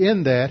 And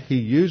in that, he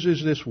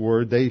uses this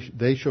word,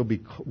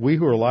 we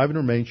who are alive and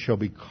remain shall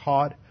be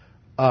caught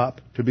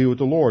up to be with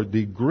the Lord.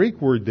 The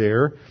Greek word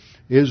there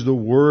is the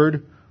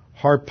word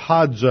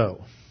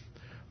harpazo.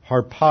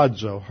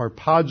 Harpazo.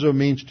 Harpazo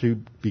means to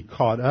be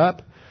caught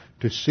up,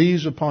 to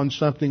seize upon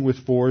something with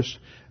force,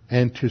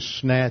 and to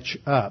snatch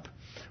up.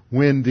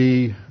 When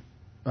the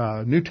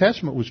New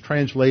Testament was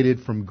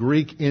translated from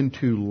Greek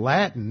into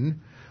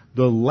Latin,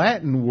 the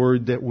Latin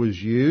word that was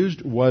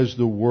used was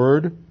the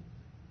word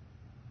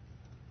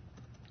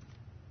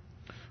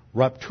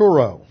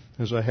rapturo,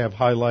 as I have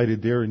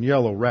highlighted there in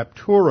yellow.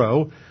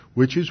 Rapturo,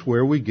 which is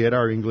where we get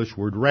our English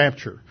word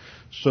rapture.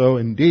 So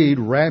indeed,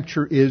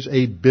 rapture is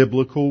a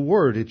biblical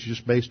word. It's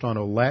just based on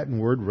a Latin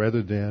word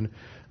rather than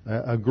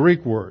a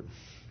Greek word.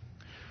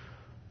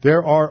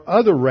 There are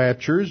other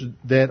raptures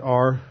that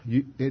are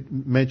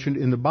mentioned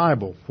in the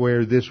Bible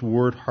where this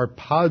word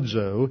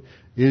harpazo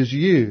is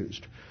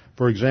used.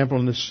 For example,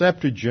 in the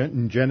Septuagint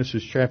in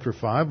Genesis chapter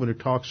 5, when it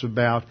talks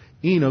about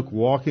Enoch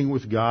walking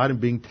with God and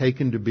being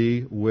taken to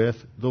be with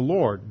the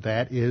Lord,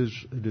 that is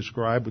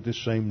described with the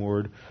same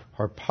word,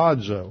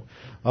 harpazo.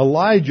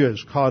 Elijah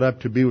is caught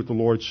up to be with the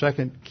Lord,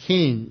 2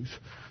 Kings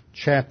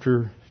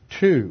chapter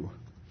 2.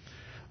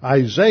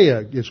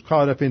 Isaiah is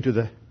caught up into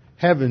the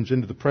heavens,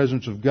 into the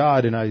presence of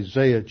God in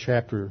Isaiah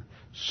chapter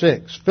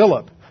 6.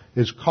 Philip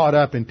is caught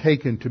up and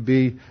taken to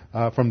be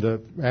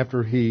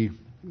after he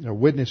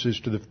witnesses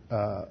to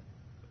the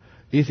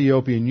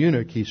Ethiopian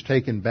eunuch, he's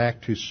taken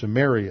back to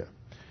Samaria.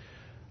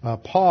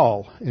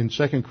 Paul in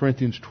 2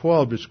 Corinthians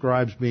 12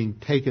 describes being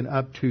taken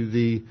up to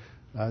the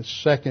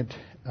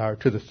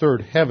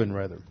third heaven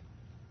rather.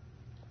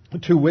 The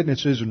two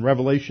witnesses in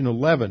Revelation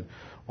 11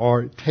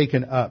 are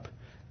taken up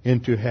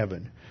into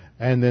heaven.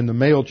 And then the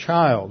male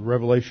child,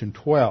 Revelation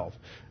 12,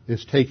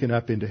 is taken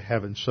up into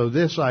heaven. So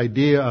this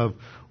idea of,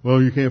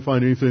 well, you can't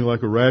find anything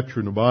like a rapture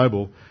in the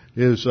Bible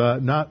is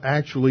not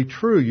actually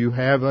true. You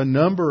have a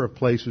number of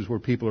places where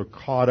people are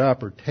caught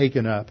up or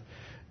taken up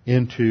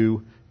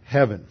into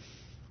heaven.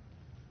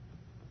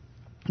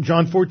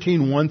 John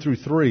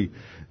 14:1-3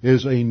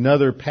 is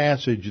another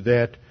passage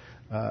that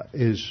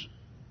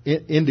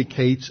it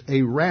indicates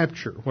a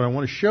rapture. What I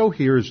want to show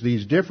here is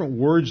these different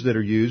words that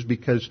are used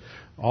because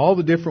all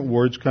the different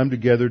words come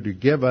together to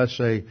give us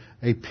a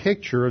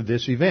picture of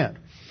this event.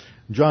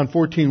 John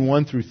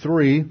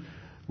 14:1-3,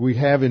 we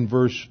have in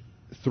verse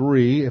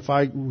 3,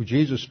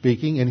 Jesus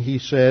speaking, and he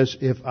says,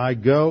 "If I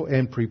go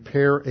and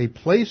prepare a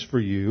place for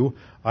you,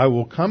 I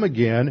will come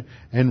again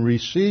and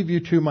receive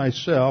you to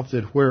myself,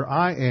 that where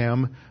I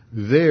am,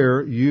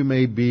 there you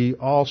may be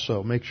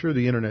also." Make sure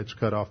the internet's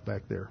cut off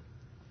back there.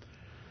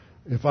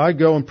 "If I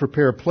go and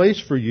prepare a place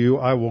for you,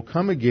 I will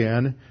come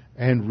again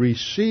and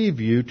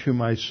receive you to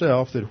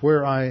myself, that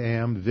where I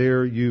am,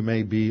 there you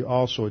may be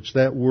also." It's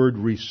that word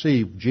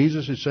receive.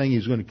 Jesus is saying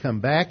he's going to come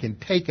back and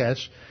take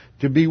us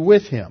to be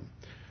with him.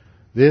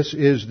 This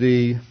is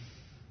the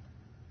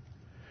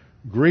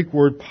Greek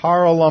word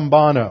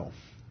paralambano,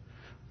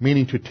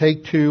 meaning to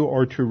take to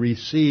or to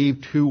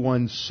receive to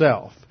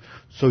oneself.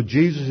 So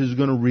Jesus is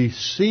going to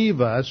receive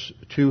us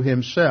to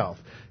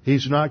himself.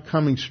 He's not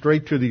coming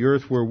straight to the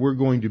earth where we're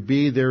going to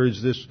be. There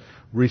is this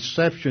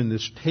reception,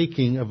 this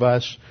taking of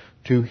us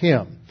to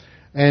him.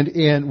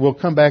 And we'll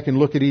come back and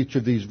look at each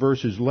of these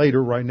verses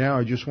later. Right now,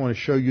 I just want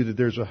to show you that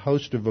there's a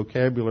host of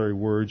vocabulary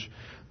words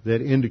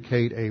that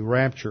indicate a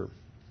rapture.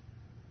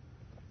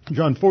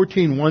 John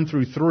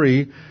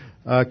 14:1-3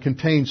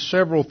 contains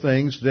several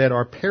things that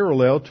are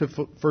parallel to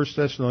 1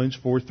 Thessalonians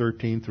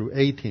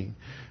 4:13-18.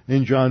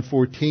 In John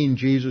 14,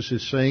 Jesus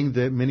is saying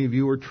that many of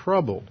you are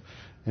troubled.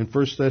 In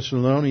 1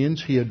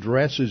 Thessalonians, he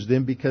addresses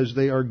them because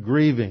they are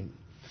grieving.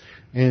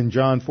 In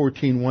John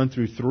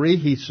 14:1-3,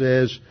 he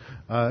says,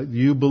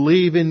 "You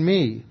believe in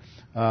me."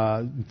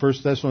 In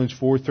 1 Thessalonians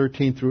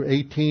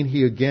 4:13-18,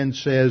 he again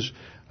says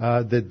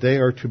that they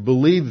are to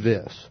believe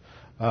this.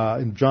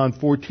 In John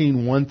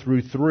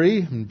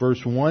 14:1-3, in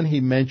verse 1, he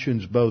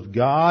mentions both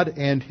God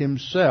and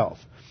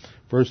himself.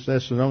 1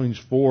 Thessalonians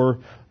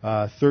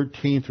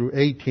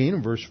 4:13-18,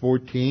 in verse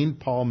 14,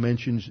 Paul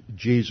mentions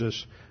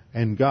Jesus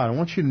and God. I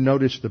want you to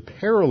notice the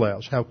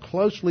parallels, how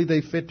closely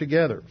they fit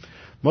together.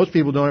 Most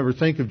people don't ever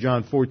think of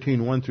John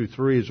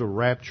 14:1-3 as a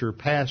rapture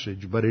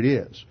passage, but it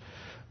is.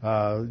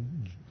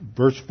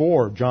 Verse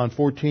 4, John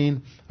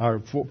 14, our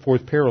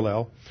fourth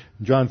parallel,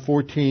 John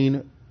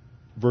 14,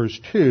 verse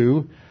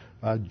 2,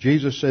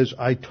 Jesus says,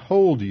 "I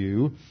told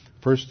you."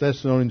 1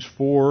 Thessalonians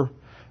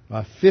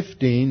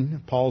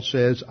 4:15, Paul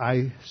says,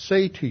 "I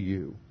say to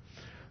you."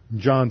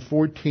 John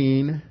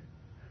 14,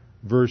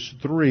 verse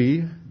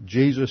 3,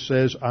 Jesus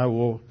says, "I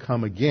will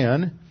come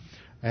again."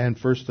 And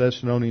 1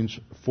 Thessalonians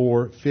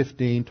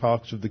 4:15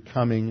 talks of the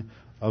coming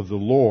of the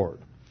Lord.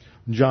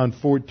 John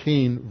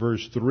 14,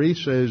 verse 3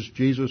 says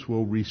Jesus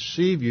will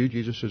receive you.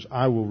 Jesus says,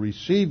 I will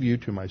receive you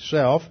to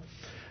myself.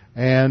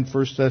 And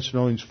 1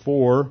 Thessalonians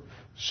 4,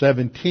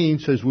 17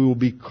 says we will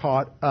be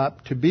caught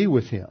up to be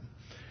with Him.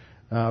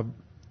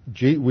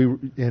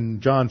 In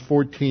John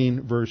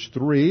 14, verse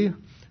 3,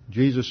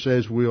 Jesus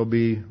says we'll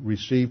be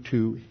received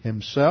to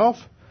Himself.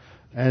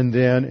 And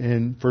then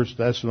in 1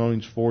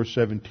 Thessalonians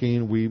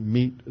 4:17, we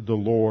meet the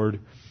Lord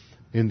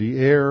in the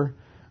air.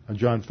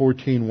 John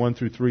 14, 1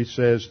 through 3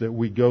 says that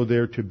we go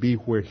there to be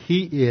where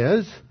He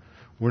is.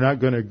 We're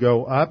not going to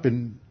go up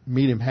and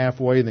meet Him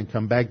halfway and then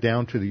come back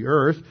down to the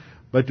earth,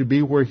 but to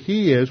be where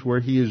He is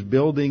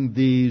building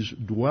these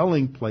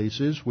dwelling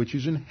places, which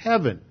is in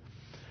heaven.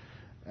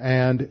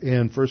 And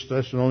in 1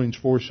 Thessalonians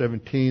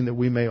 4:17, that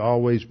we may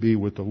always be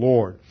with the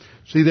Lord.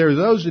 See, there are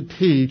those that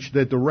teach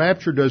that the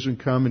rapture doesn't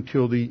come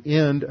until the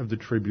end of the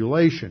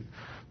tribulation.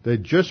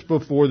 That just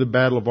before the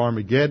Battle of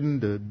Armageddon,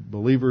 the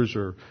believers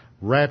are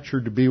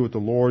raptured to be with the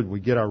Lord. We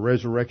get our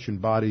resurrection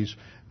bodies,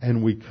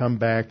 and we come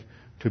back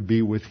to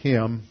be with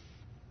Him.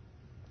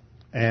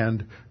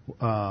 And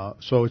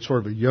so it's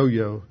sort of a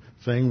yo-yo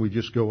thing. We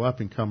just go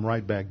up and come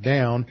right back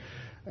down.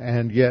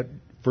 And yet,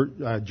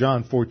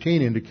 John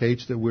 14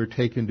 indicates that we're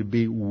taken to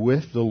be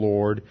with the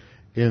Lord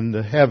in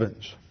the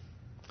heavens.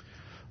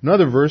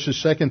 Another verse is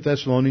 2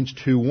 Thessalonians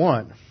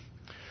 2:1.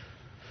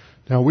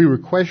 Now we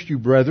request you,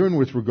 brethren,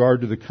 with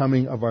regard to the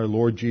coming of our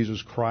Lord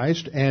Jesus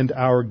Christ and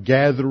our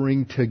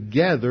gathering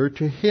together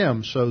to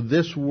Him. So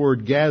this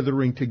word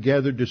gathering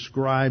together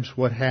describes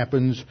what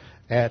happens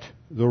at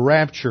the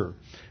rapture.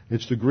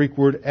 It's the Greek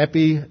word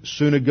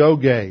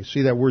epi-synagoge.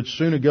 See, that word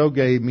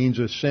synagoge means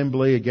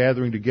assembly, a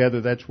gathering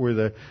together. That's where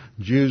the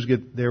Jews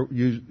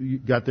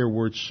got their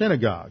word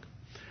synagogue.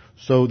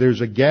 So there's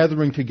a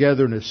gathering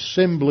together, an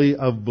assembly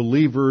of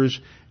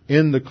believers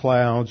in the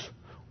clouds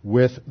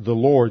with the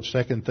Lord.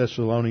 2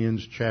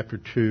 Thessalonians chapter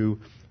 2,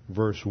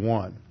 verse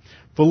 1.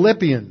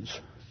 Philippians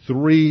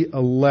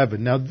 3:11.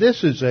 Now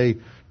this is a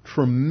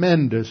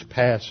tremendous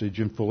passage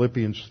in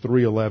Philippians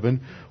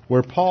 3:11,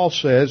 where Paul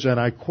says, and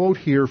I quote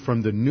here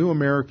from the New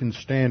American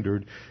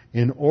Standard,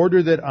 in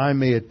order that I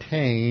may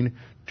attain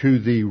to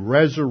the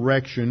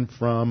resurrection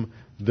from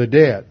the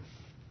dead.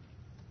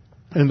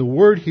 And the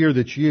word here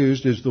that's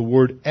used is the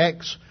word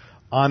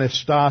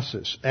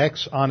ex-anastasis,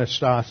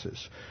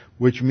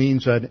 which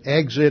means an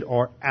exit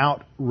or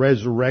out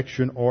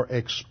resurrection or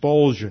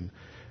expulsion.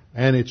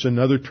 And it's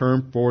another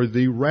term for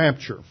the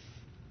rapture.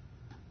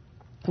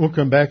 We'll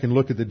come back and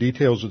look at the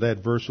details of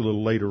that verse a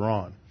little later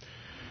on.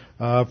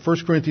 1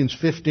 Corinthians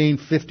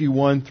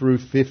 15:51 through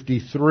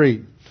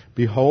 53.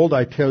 Behold,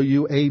 I tell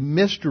you a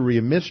mystery.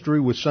 A mystery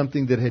was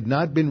something that had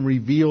not been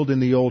revealed in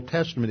the Old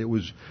Testament. It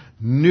was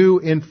new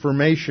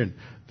information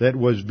that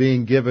was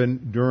being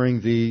given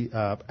during the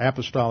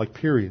apostolic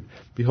period.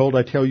 Behold,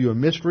 I tell you a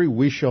mystery.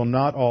 We shall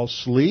not all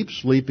sleep.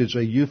 Sleep is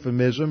a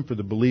euphemism for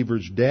the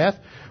believer's death.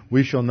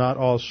 We shall not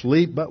all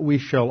sleep, but we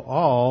shall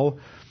all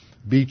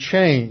be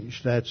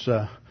changed. That's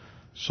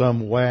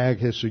some wag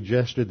has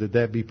suggested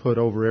that be put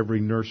over every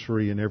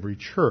nursery in every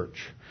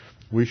church.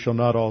 We shall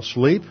not all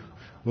sleep,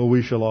 but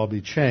we shall all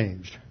be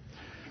changed.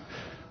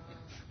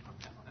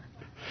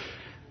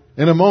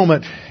 In a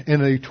moment,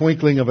 in a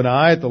twinkling of an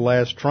eye at the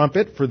last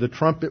trumpet, for the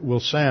trumpet will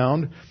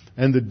sound,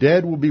 and the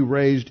dead will be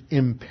raised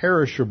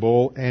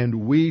imperishable,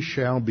 and we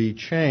shall be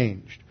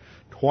changed.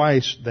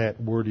 Twice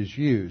that word is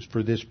used.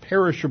 For this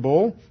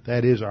perishable,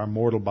 that is our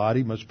mortal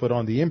body, must put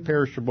on the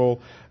imperishable,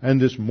 and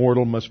this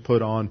mortal must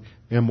put on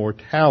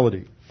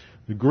immortality.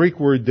 The Greek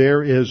word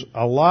there is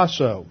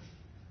alasso,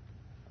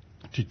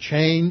 to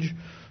change,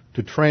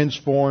 to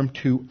transform,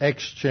 to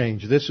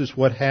exchange. This is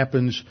what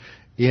happens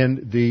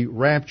in the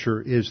rapture,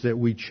 is that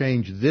we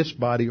change this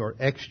body or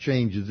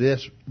exchange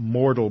this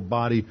mortal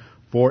body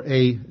for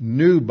a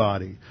new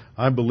body.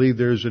 I believe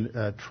there's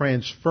a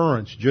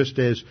transference, just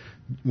as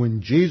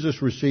when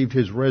Jesus received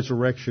His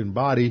resurrection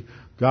body,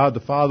 God the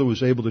Father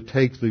was able to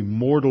take the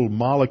mortal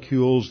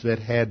molecules that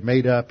had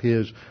made up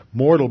His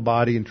mortal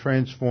body and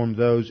transform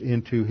those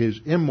into His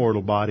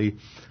immortal body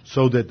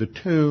so that the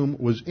tomb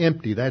was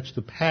empty. That's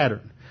the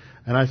pattern.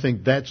 And I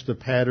think that's the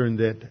pattern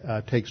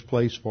that takes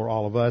place for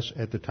all of us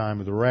at the time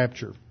of the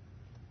rapture.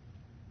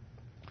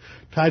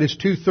 Titus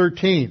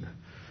 2:13,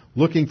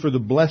 looking for the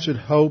blessed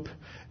hope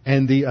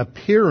and the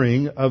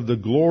appearing of the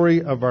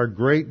glory of our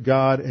great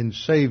God and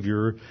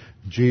Savior,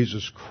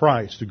 Jesus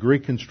Christ. The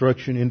Greek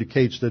construction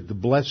indicates that the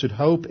blessed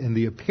hope and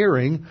the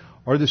appearing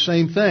are the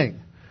same thing.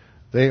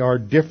 They are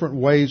different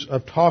ways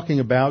of talking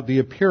about the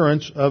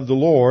appearance of the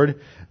Lord,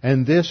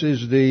 and this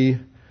is the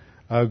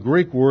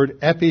Greek word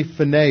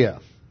epiphaneia.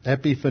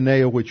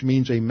 Epiphaneia, which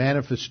means a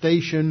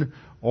manifestation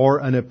or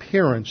an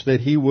appearance, that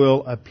He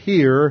will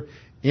appear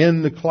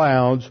in the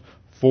clouds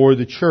for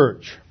the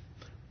church.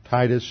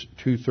 Titus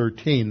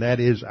 2:13,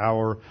 that is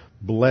our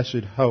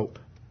blessed hope.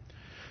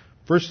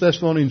 1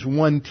 Thessalonians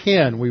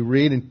 1:10, we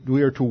read, and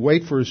we are to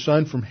wait for a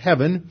Son from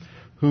heaven,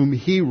 whom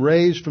he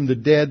raised from the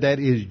dead, that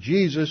is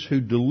Jesus,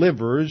 who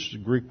delivers, the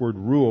Greek word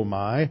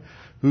ruomai,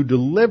 who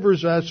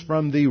delivers us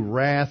from the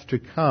wrath to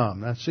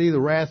come. Now see,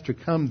 the wrath to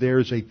come there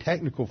is a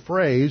technical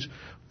phrase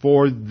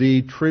for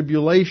the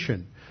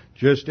tribulation.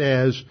 Just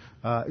as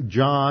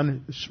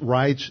John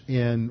writes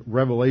in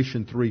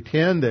Revelation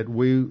 3:10 that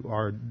we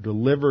are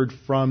delivered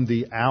from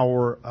the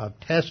hour of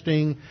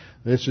testing.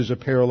 This is a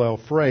parallel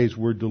phrase.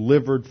 We're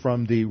delivered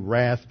from the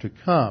wrath to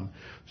come.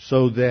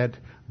 So that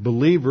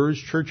believers,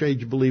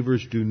 church-age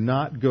believers, do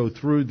not go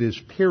through this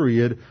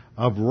period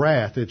of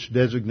wrath. It's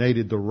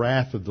designated the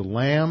wrath of the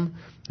Lamb.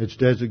 It's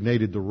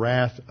designated the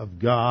wrath of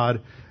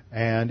God.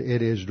 And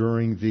it is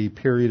during the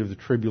period of the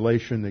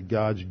tribulation that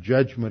God's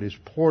judgment is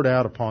poured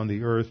out upon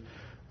the earth,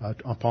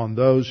 upon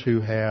those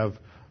who have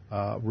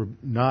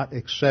not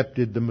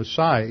accepted the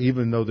Messiah,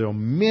 even though there are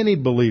many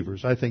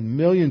believers. I think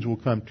millions will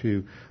come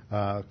to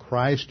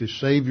Christ as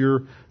Savior.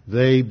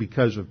 They,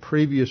 because of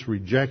previous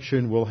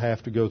rejection, will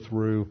have to go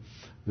through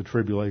the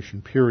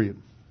tribulation period.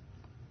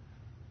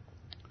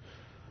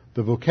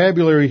 The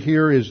vocabulary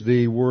here is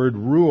the word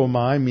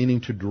ruomai,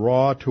 meaning to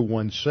draw to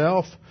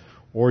oneself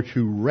or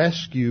to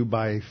rescue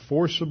by a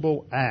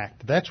forcible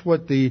act. That's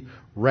what the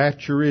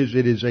rapture is.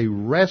 It is a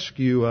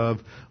rescue of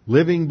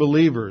living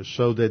believers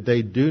so that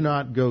they do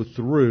not go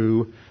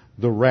through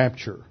the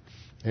rapture.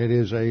 It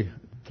is a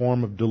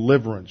form of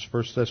deliverance.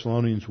 1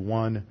 Thessalonians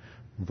 1,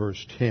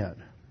 verse 10.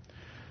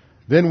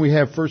 Then we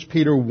have 1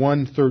 Peter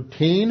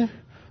 1:13.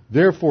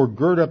 Therefore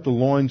gird up the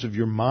loins of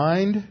your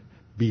mind,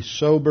 be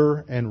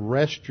sober, and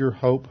rest your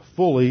hope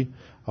fully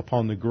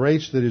upon the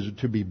grace that is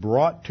to be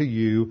brought to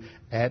you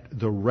at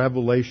the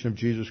revelation of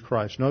Jesus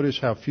Christ. Notice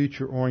how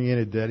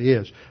future-oriented that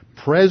is.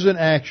 Present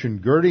action,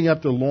 girding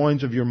up the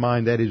loins of your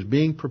mind, that is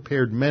being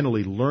prepared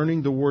mentally,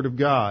 learning the Word of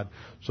God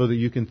so that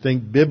you can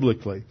think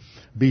biblically.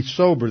 Be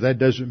sober, that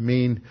doesn't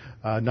mean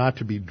not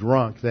to be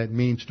drunk. That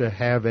means to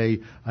have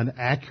an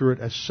accurate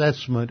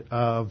assessment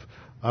of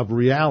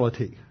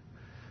reality.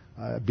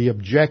 Be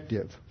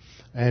objective.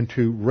 And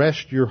to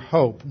rest your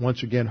hope.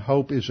 Once again,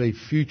 hope is a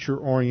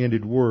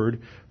future-oriented word.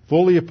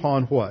 Fully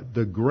upon what?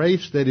 The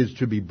grace that is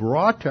to be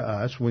brought to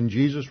us when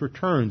Jesus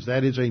returns.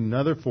 That is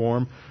another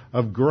form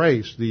of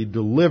grace, the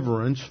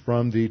deliverance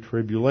from the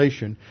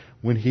tribulation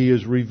when He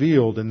is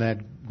revealed. And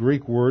that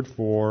Greek word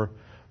for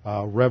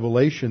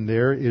revelation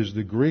there is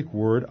the Greek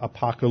word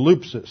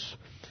apocalypsis,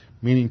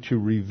 meaning to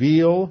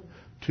reveal,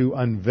 to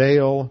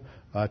unveil,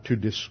 to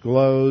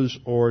disclose,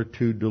 or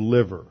to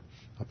deliver.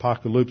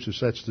 Apocalypsis,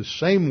 that's the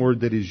same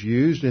word that is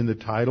used in the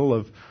title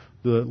of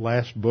the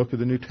last book of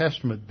the New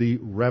Testament, the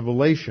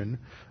revelation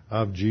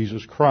of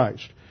Jesus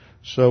Christ.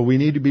 So we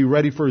need to be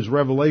ready for His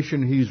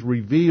revelation. He's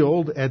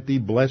revealed at the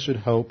blessed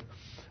hope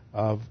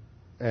of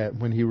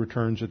when He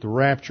returns at the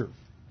rapture.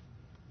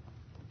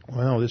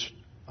 Well, this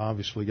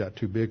obviously got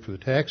too big for the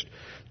text.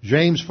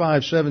 James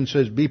 5:7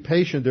 says, be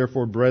patient,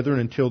 therefore, brethren,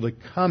 until the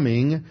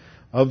coming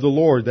of the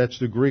Lord. That's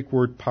the Greek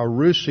word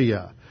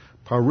parousia.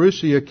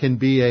 Parousia can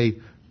be a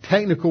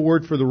technical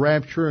word for the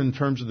rapture in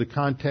terms of the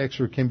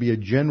context, or it can be a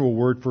general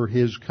word for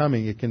His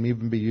coming. It can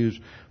even be used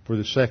for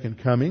the second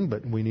coming,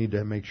 but we need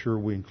to make sure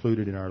we include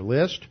it in our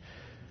list.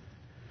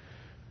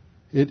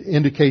 It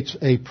indicates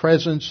a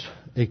presence,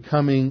 a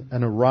coming,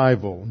 an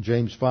arrival.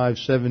 James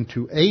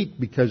 5:7-8,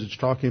 because it's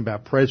talking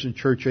about present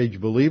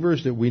church-age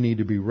believers, that we need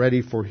to be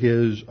ready for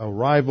His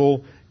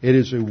arrival. It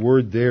is a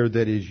word there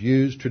that is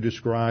used to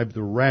describe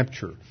the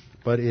rapture,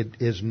 but it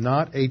is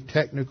not a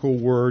technical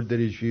word that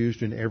is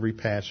used in every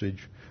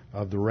passage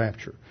of the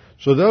rapture.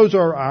 So those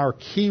are our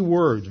key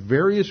words,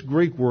 various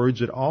Greek words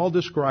that all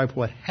describe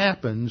what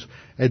happens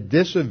at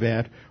this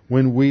event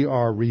when we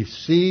are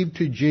received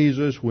to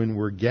Jesus, when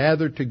we're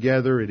gathered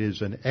together. It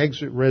is an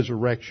exit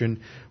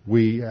resurrection.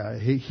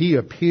 He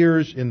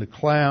appears in the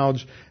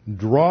clouds,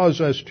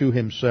 draws us to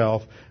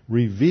Himself,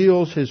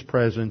 reveals His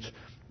presence,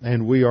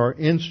 and we are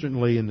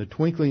instantly, in the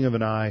twinkling of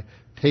an eye,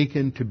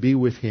 taken to be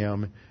with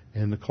Him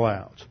in the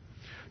clouds.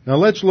 Now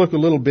let's look a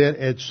little bit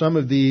at some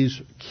of these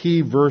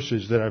key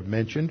verses that I've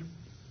mentioned.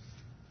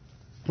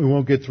 We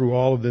won't get through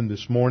all of them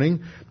this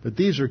morning, but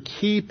these are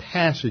key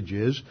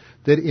passages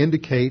that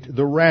indicate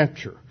the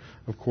rapture.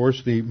 Of course,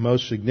 the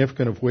most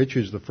significant of which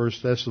is the 1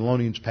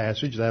 Thessalonians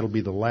passage. That'll be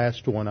the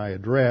last one I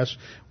address.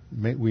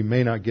 We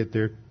may not get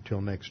there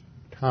till next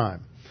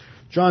time.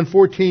 John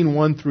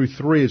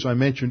 14:1-3, as I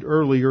mentioned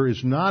earlier,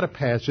 is not a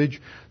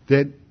passage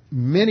that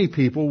many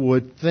people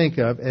would think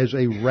of as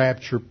a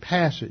rapture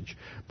passage.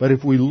 But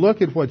if we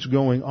look at what's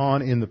going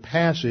on in the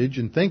passage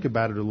and think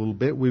about it a little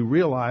bit, we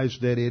realize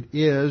that it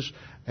is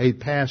a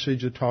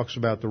passage that talks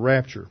about the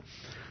rapture.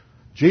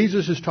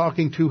 Jesus is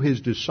talking to His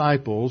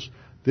disciples.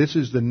 This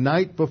is the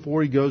night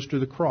before He goes to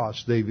the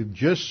cross. They've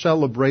just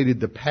celebrated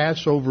the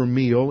Passover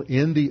meal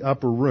in the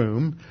upper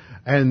room,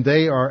 and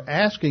they are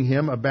asking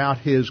Him about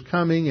His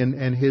coming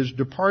and His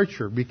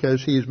departure,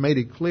 because He has made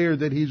it clear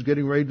that He's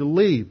getting ready to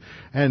leave.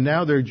 And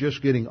now they're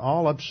just getting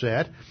all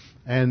upset,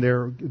 and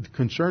they're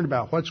concerned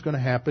about what's going to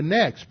happen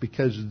next,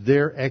 because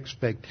their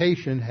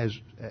expectation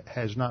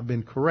has not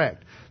been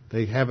correct.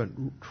 They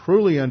haven't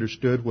truly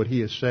understood what he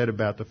has said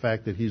about the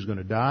fact that he's going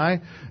to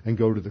die and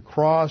go to the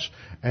cross,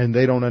 and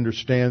they don't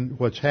understand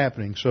what's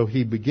happening. So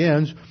he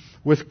begins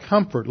with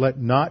comfort. Let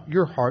not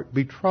your heart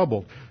be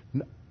troubled.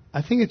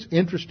 I think it's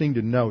interesting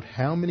to note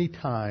how many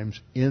times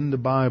in the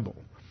Bible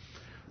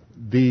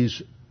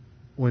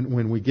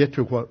when we get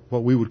to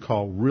what we would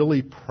call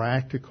really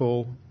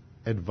practical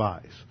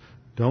advice.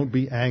 Don't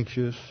be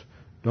anxious.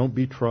 Don't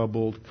be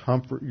troubled.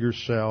 Comfort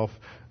yourself.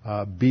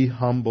 Be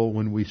humble.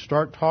 When we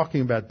start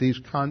talking about these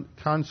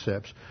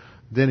concepts,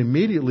 then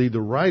immediately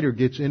the writer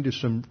gets into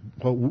some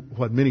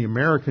what many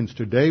Americans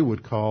today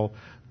would call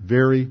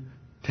very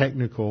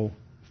technical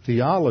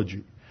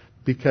theology,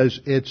 because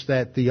it's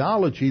that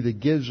theology that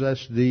gives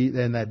us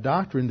and that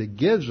doctrine that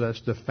gives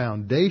us the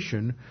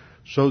foundation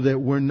so that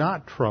we're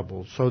not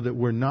troubled, so that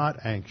we're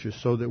not anxious,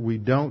 so that we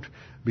don't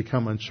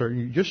become uncertain.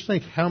 You just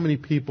think how many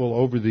people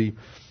over the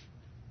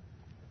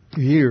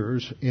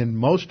years in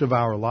most of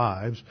our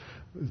lives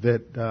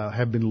that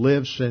have been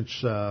lived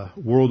since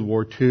World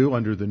War II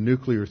under the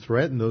nuclear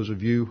threat, and those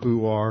of you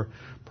who are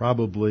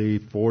probably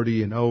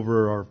 40 and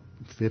over or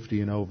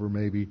 50 and over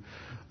maybe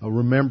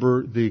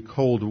remember the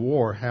Cold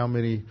War. How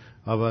many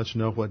of us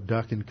know what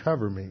duck and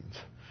cover means?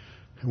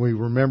 We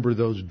remember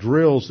those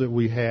drills that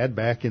we had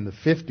back in the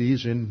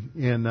 50s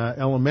in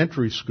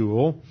elementary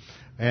school.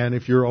 And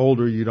if you're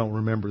older, you don't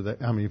remember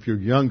that. I mean, if you're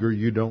younger,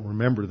 you don't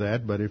remember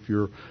that. But if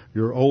you're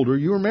older,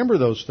 you remember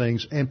those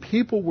things. And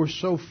people were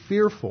so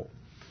fearful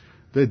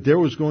that there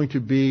was going to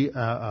be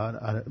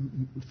a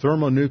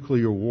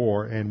thermonuclear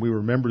war. And we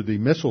remember the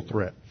missile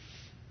threat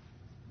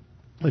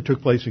that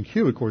took place in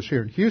Cuba. Of course,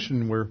 here in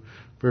Houston, we're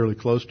fairly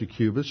close to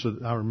Cuba. So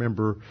I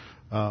remember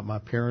my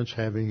parents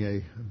having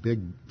a big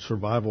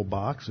survival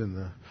box in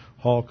the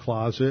hall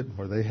closet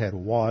where they had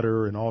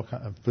water and all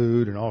kind of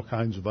food and all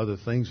kinds of other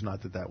things.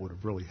 Not that would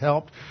have really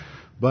helped,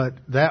 but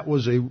that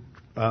was a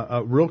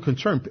real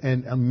concern.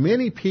 And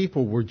many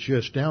people were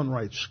just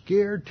downright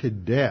scared to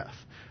death.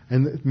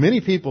 And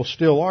many people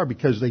still are,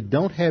 because they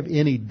don't have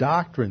any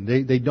doctrine.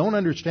 They don't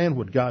understand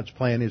what God's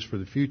plan is for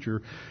the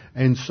future.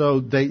 And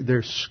so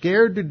they're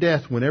scared to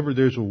death whenever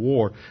there's a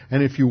war.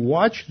 And if you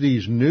watch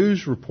these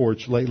news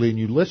reports lately and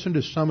you listen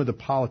to some of the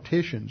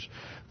politicians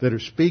that are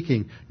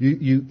speaking,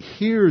 you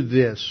hear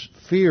this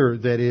fear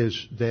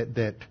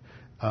that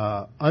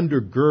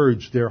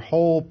undergirds their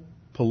whole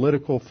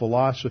political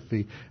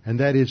philosophy, and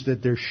that is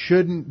that there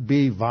shouldn't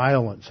be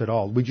violence at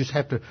all. We just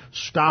have to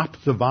stop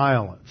the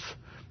violence.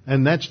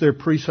 And that's their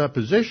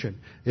presupposition,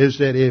 is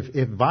that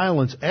if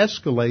violence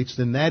escalates,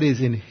 then that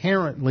is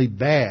inherently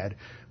bad.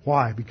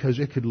 Why? Because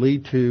it could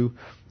lead to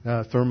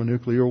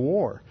thermonuclear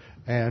war.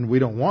 And we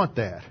don't want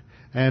that.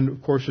 And,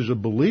 of course, as a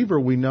believer,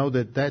 we know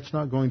that that's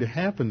not going to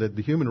happen, that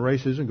the human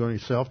race isn't going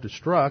to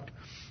self-destruct.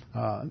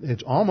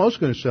 It's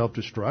almost going to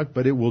self-destruct,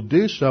 but it will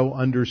do so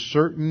under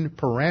certain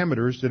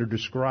parameters that are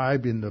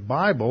described in the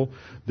Bible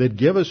that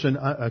give us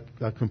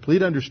a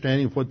complete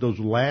understanding of what those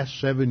last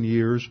 7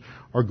 years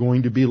are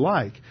going to be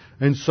like.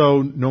 And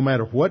so no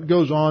matter what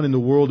goes on in the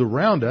world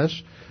around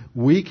us,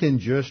 we can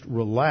just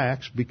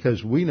relax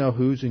because we know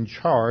who's in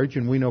charge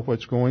and we know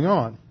what's going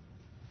on.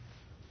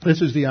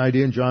 This is the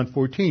idea in John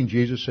 14.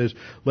 Jesus says,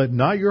 "Let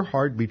not your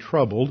heart be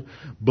troubled.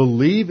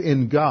 Believe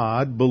in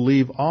God.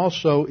 Believe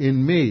also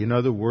in me." In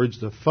other words,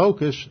 the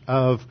focus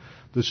of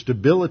the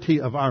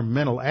stability of our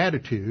mental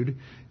attitude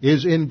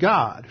is in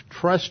God.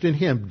 Trust in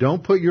Him.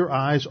 Don't put your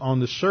eyes on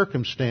the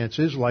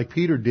circumstances like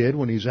Peter did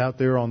when he's out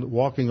there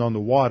walking on the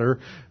water,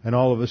 and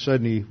all of a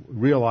sudden he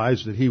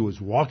realized that he was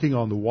walking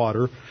on the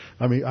water.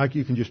 I mean,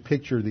 you can just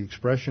picture the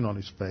expression on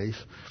his face.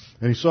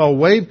 And he saw a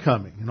wave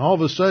coming, and all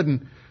of a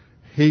sudden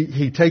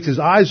He takes his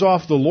eyes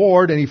off the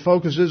Lord and he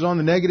focuses on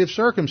the negative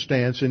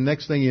circumstance, and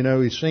next thing you know,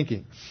 he's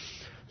sinking.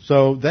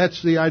 So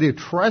that's the idea.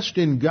 Trust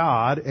in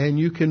God, and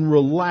you can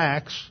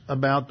relax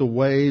about the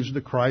waves,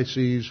 the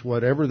crises,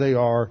 whatever they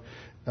are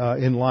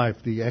in life.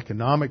 The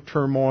economic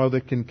turmoil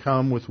that can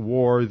come with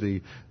war,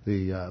 the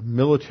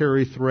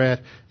military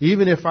threat.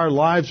 Even if our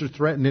lives are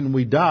threatened and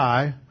we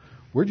die,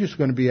 we're just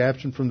going to be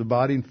absent from the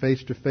body and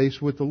face to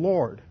face with the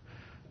Lord.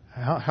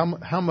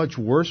 How much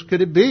worse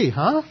could it be,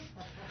 huh?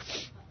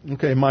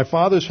 Okay, my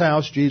Father's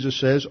house, Jesus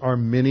says, are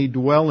many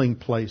dwelling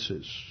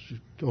places.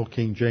 Old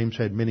King James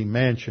had many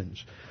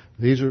mansions.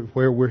 These are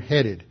where we're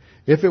headed.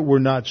 If it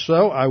were not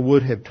so, I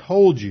would have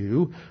told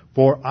you,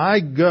 for I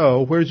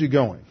go. Where's he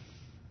going?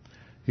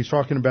 He's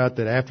talking about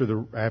that after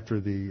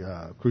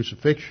the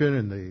crucifixion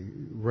and the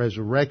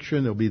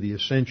resurrection, there'll be the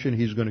ascension.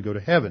 He's going to go to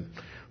heaven.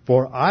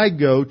 For I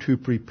go to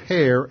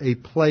prepare a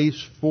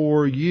place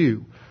for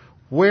you.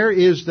 Where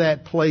is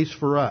that place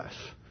for us?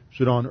 Is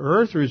it on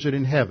earth or is it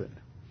in heaven?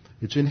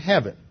 It's in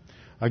heaven.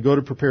 I go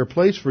to prepare a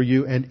place for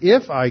you, and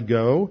if I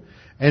go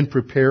and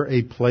prepare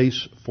a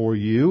place for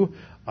you,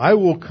 I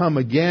will come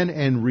again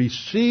and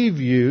receive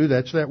you.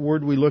 That's that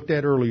word we looked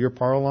at earlier,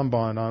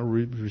 paralambano. I'll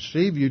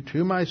receive you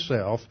to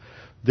myself,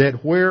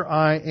 that where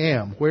I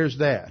am, where's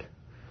that?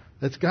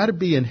 That's got to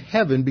be in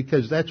heaven,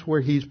 because that's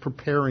where He's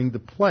preparing the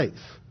place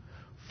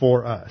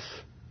for us.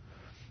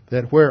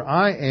 That where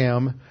I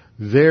am,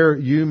 there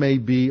you may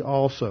be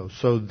also.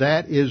 So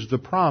that is the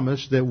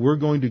promise, that we're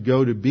going to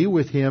go to be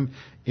with Him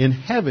in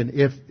heaven.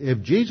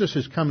 If Jesus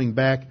is coming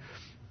back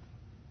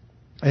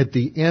at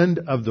the end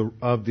of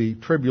the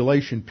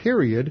tribulation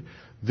period,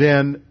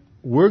 then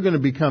we're going to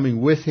be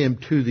coming with Him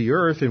to the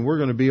earth, and we're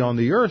going to be on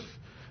the earth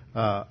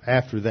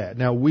after that.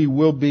 Now, we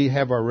will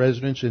have our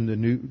residence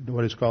in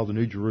what is called the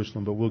New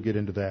Jerusalem, but we'll get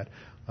into that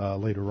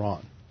later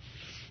on.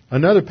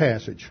 Another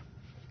passage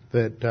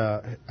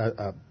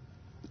that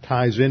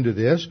ties into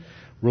this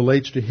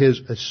relates to His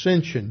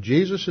ascension.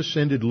 Jesus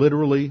ascended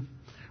literally,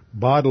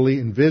 bodily,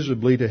 and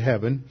visibly to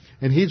heaven,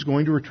 and He's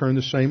going to return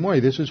the same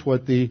way. This is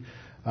what the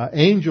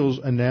angels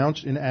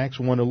announced in Acts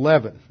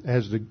 1:11,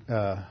 as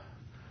the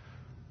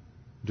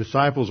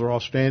disciples are all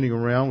standing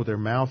around with their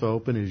mouth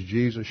open as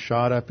Jesus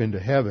shot up into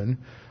heaven.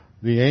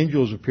 The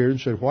angels appeared and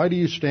said, "Why do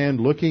you stand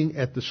looking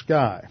at the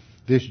sky?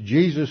 This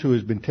Jesus who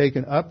has been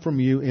taken up from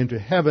you into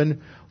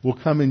heaven will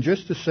come in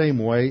just the same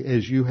way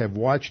as you have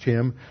watched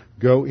Him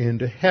go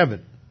into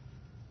heaven."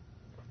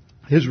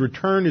 His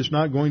return is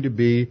not going to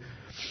be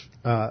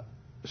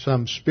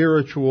some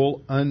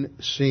spiritual,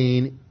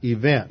 unseen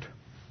event.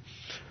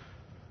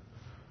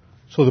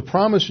 So the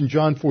promise in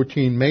John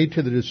 14 made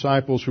to the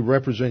disciples who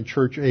represent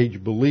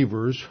church-age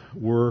believers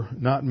were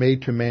not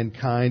made to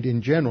mankind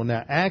in general.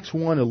 Now, Acts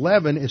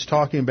 1:11 is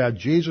talking about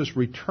Jesus'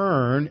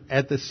 return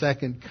at the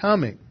second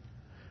coming.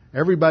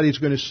 Everybody's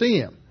going to see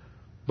Him.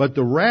 But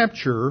the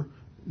rapture,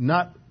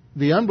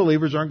 the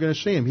unbelievers aren't going to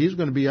see Him. He's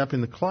going to be up in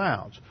the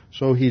clouds.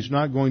 So He's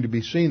not going to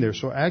be seen there.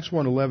 So Acts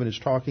 1:11 is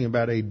talking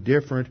about a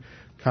different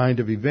kind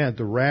of event.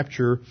 The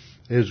rapture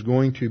is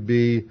going to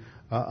be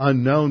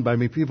unknown by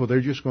many people.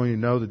 They're just going to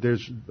know that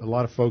there's a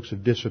lot of folks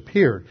have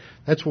disappeared.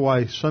 That's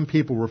why some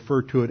people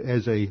refer to it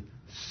as a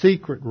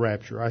secret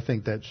rapture. I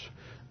think that's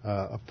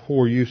a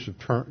poor use of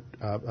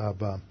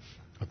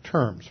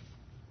terms.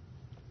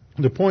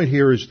 The point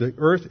here is that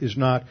earth is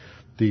not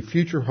the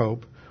future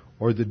hope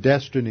or the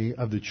destiny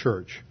of the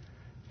church.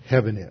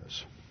 Heaven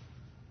is.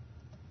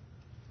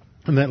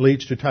 And that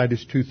leads to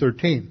Titus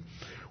 2:13.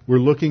 We're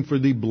looking for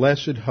the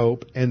blessed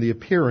hope and the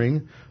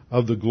appearing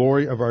of the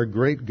glory of our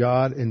great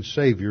God and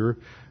Savior,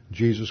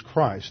 Jesus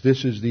Christ.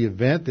 This is the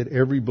event that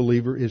every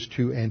believer is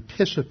to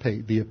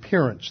anticipate, the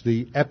appearance,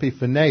 the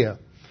epiphania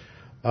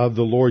of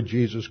the Lord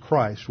Jesus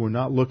Christ. We're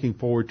not looking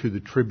forward to the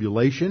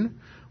tribulation.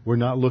 We're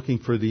not looking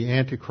for the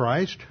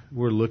Antichrist.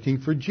 We're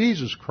looking for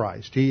Jesus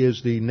Christ. He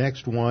is the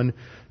next one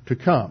to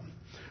come.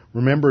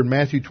 Remember in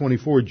Matthew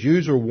 24,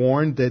 Jews are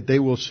warned that they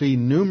will see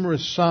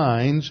numerous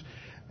signs,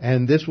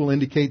 and this will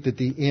indicate that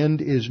the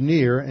end is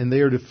near, and they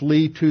are to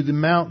flee to the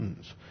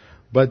mountains.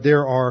 But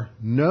there are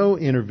no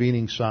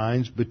intervening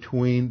signs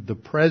between the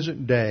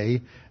present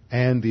day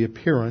and the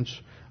appearance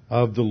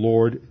of the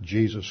Lord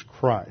Jesus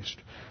Christ.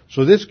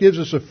 So this gives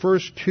us the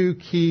first two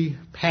key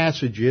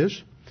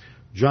passages,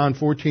 John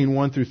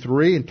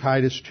 14:1-3 and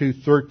Titus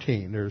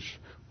 2:13. There's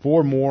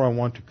four more I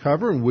want to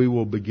cover, and we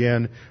will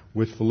begin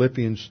with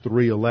Philippians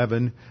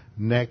 3:11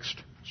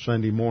 next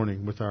Sunday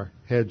morning with our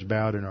heads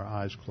bowed and our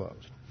eyes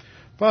closed.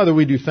 Father,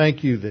 we do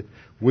thank You that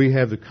we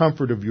have the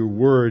comfort of Your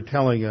Word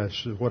telling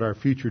us what our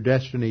future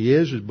destiny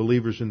is as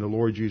believers in the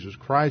Lord Jesus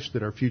Christ,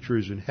 that our future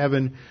is in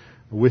heaven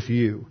with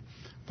You.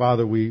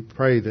 Father, we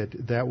pray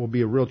that that will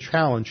be a real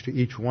challenge to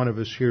each one of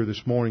us here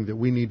this morning, that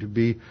we need to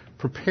be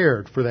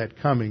prepared for that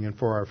coming and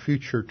for our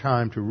future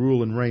time to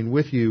rule and reign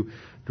with You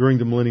during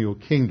the millennial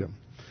kingdom.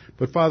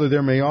 But Father,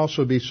 there may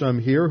also be some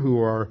here who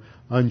are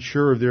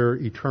unsure of their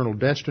eternal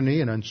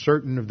destiny and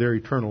uncertain of their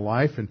eternal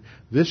life, and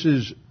this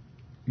is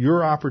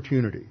Your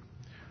opportunity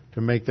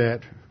to make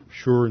that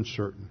sure and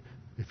certain.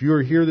 If you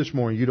are here this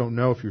morning, you don't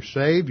know if you're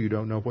saved, you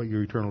don't know what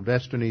your eternal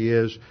destiny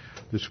is,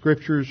 the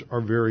Scriptures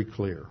are very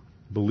clear.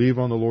 Believe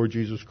on the Lord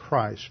Jesus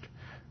Christ,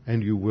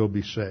 and you will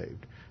be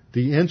saved.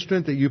 The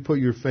instant that you put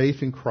your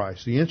faith in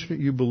Christ, the instant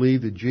you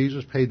believe that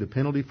Jesus paid the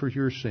penalty for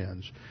your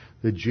sins,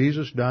 that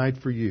Jesus died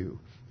for you,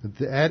 at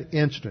that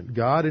instant,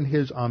 God in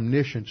His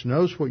omniscience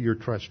knows what you're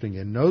trusting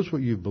in, knows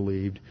what you've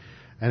believed,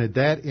 and at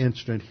that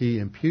instant, He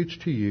imputes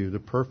to you the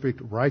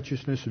perfect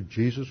righteousness of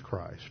Jesus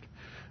Christ.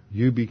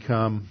 You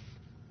become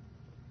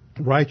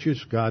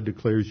righteous. God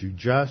declares you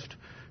just.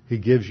 He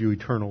gives you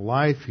eternal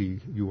life.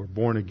 You are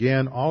born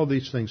again. All of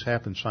these things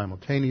happen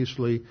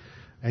simultaneously,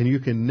 and you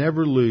can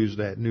never lose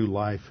that new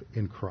life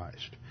in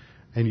Christ.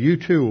 And you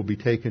too will be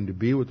taken to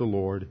be with the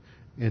Lord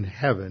in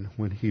heaven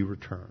when He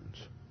returns.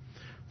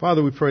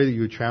 Father, we pray that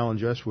You would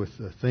challenge us with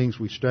the things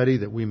we study,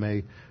 that we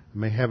may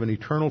have an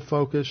eternal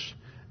focus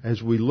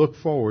as we look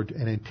forward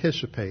and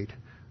anticipate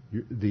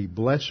the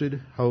blessed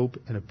hope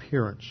and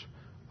appearance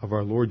of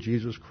our Lord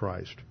Jesus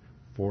Christ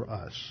for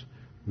us.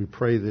 We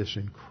pray this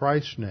in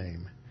Christ's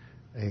name.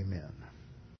 Amen.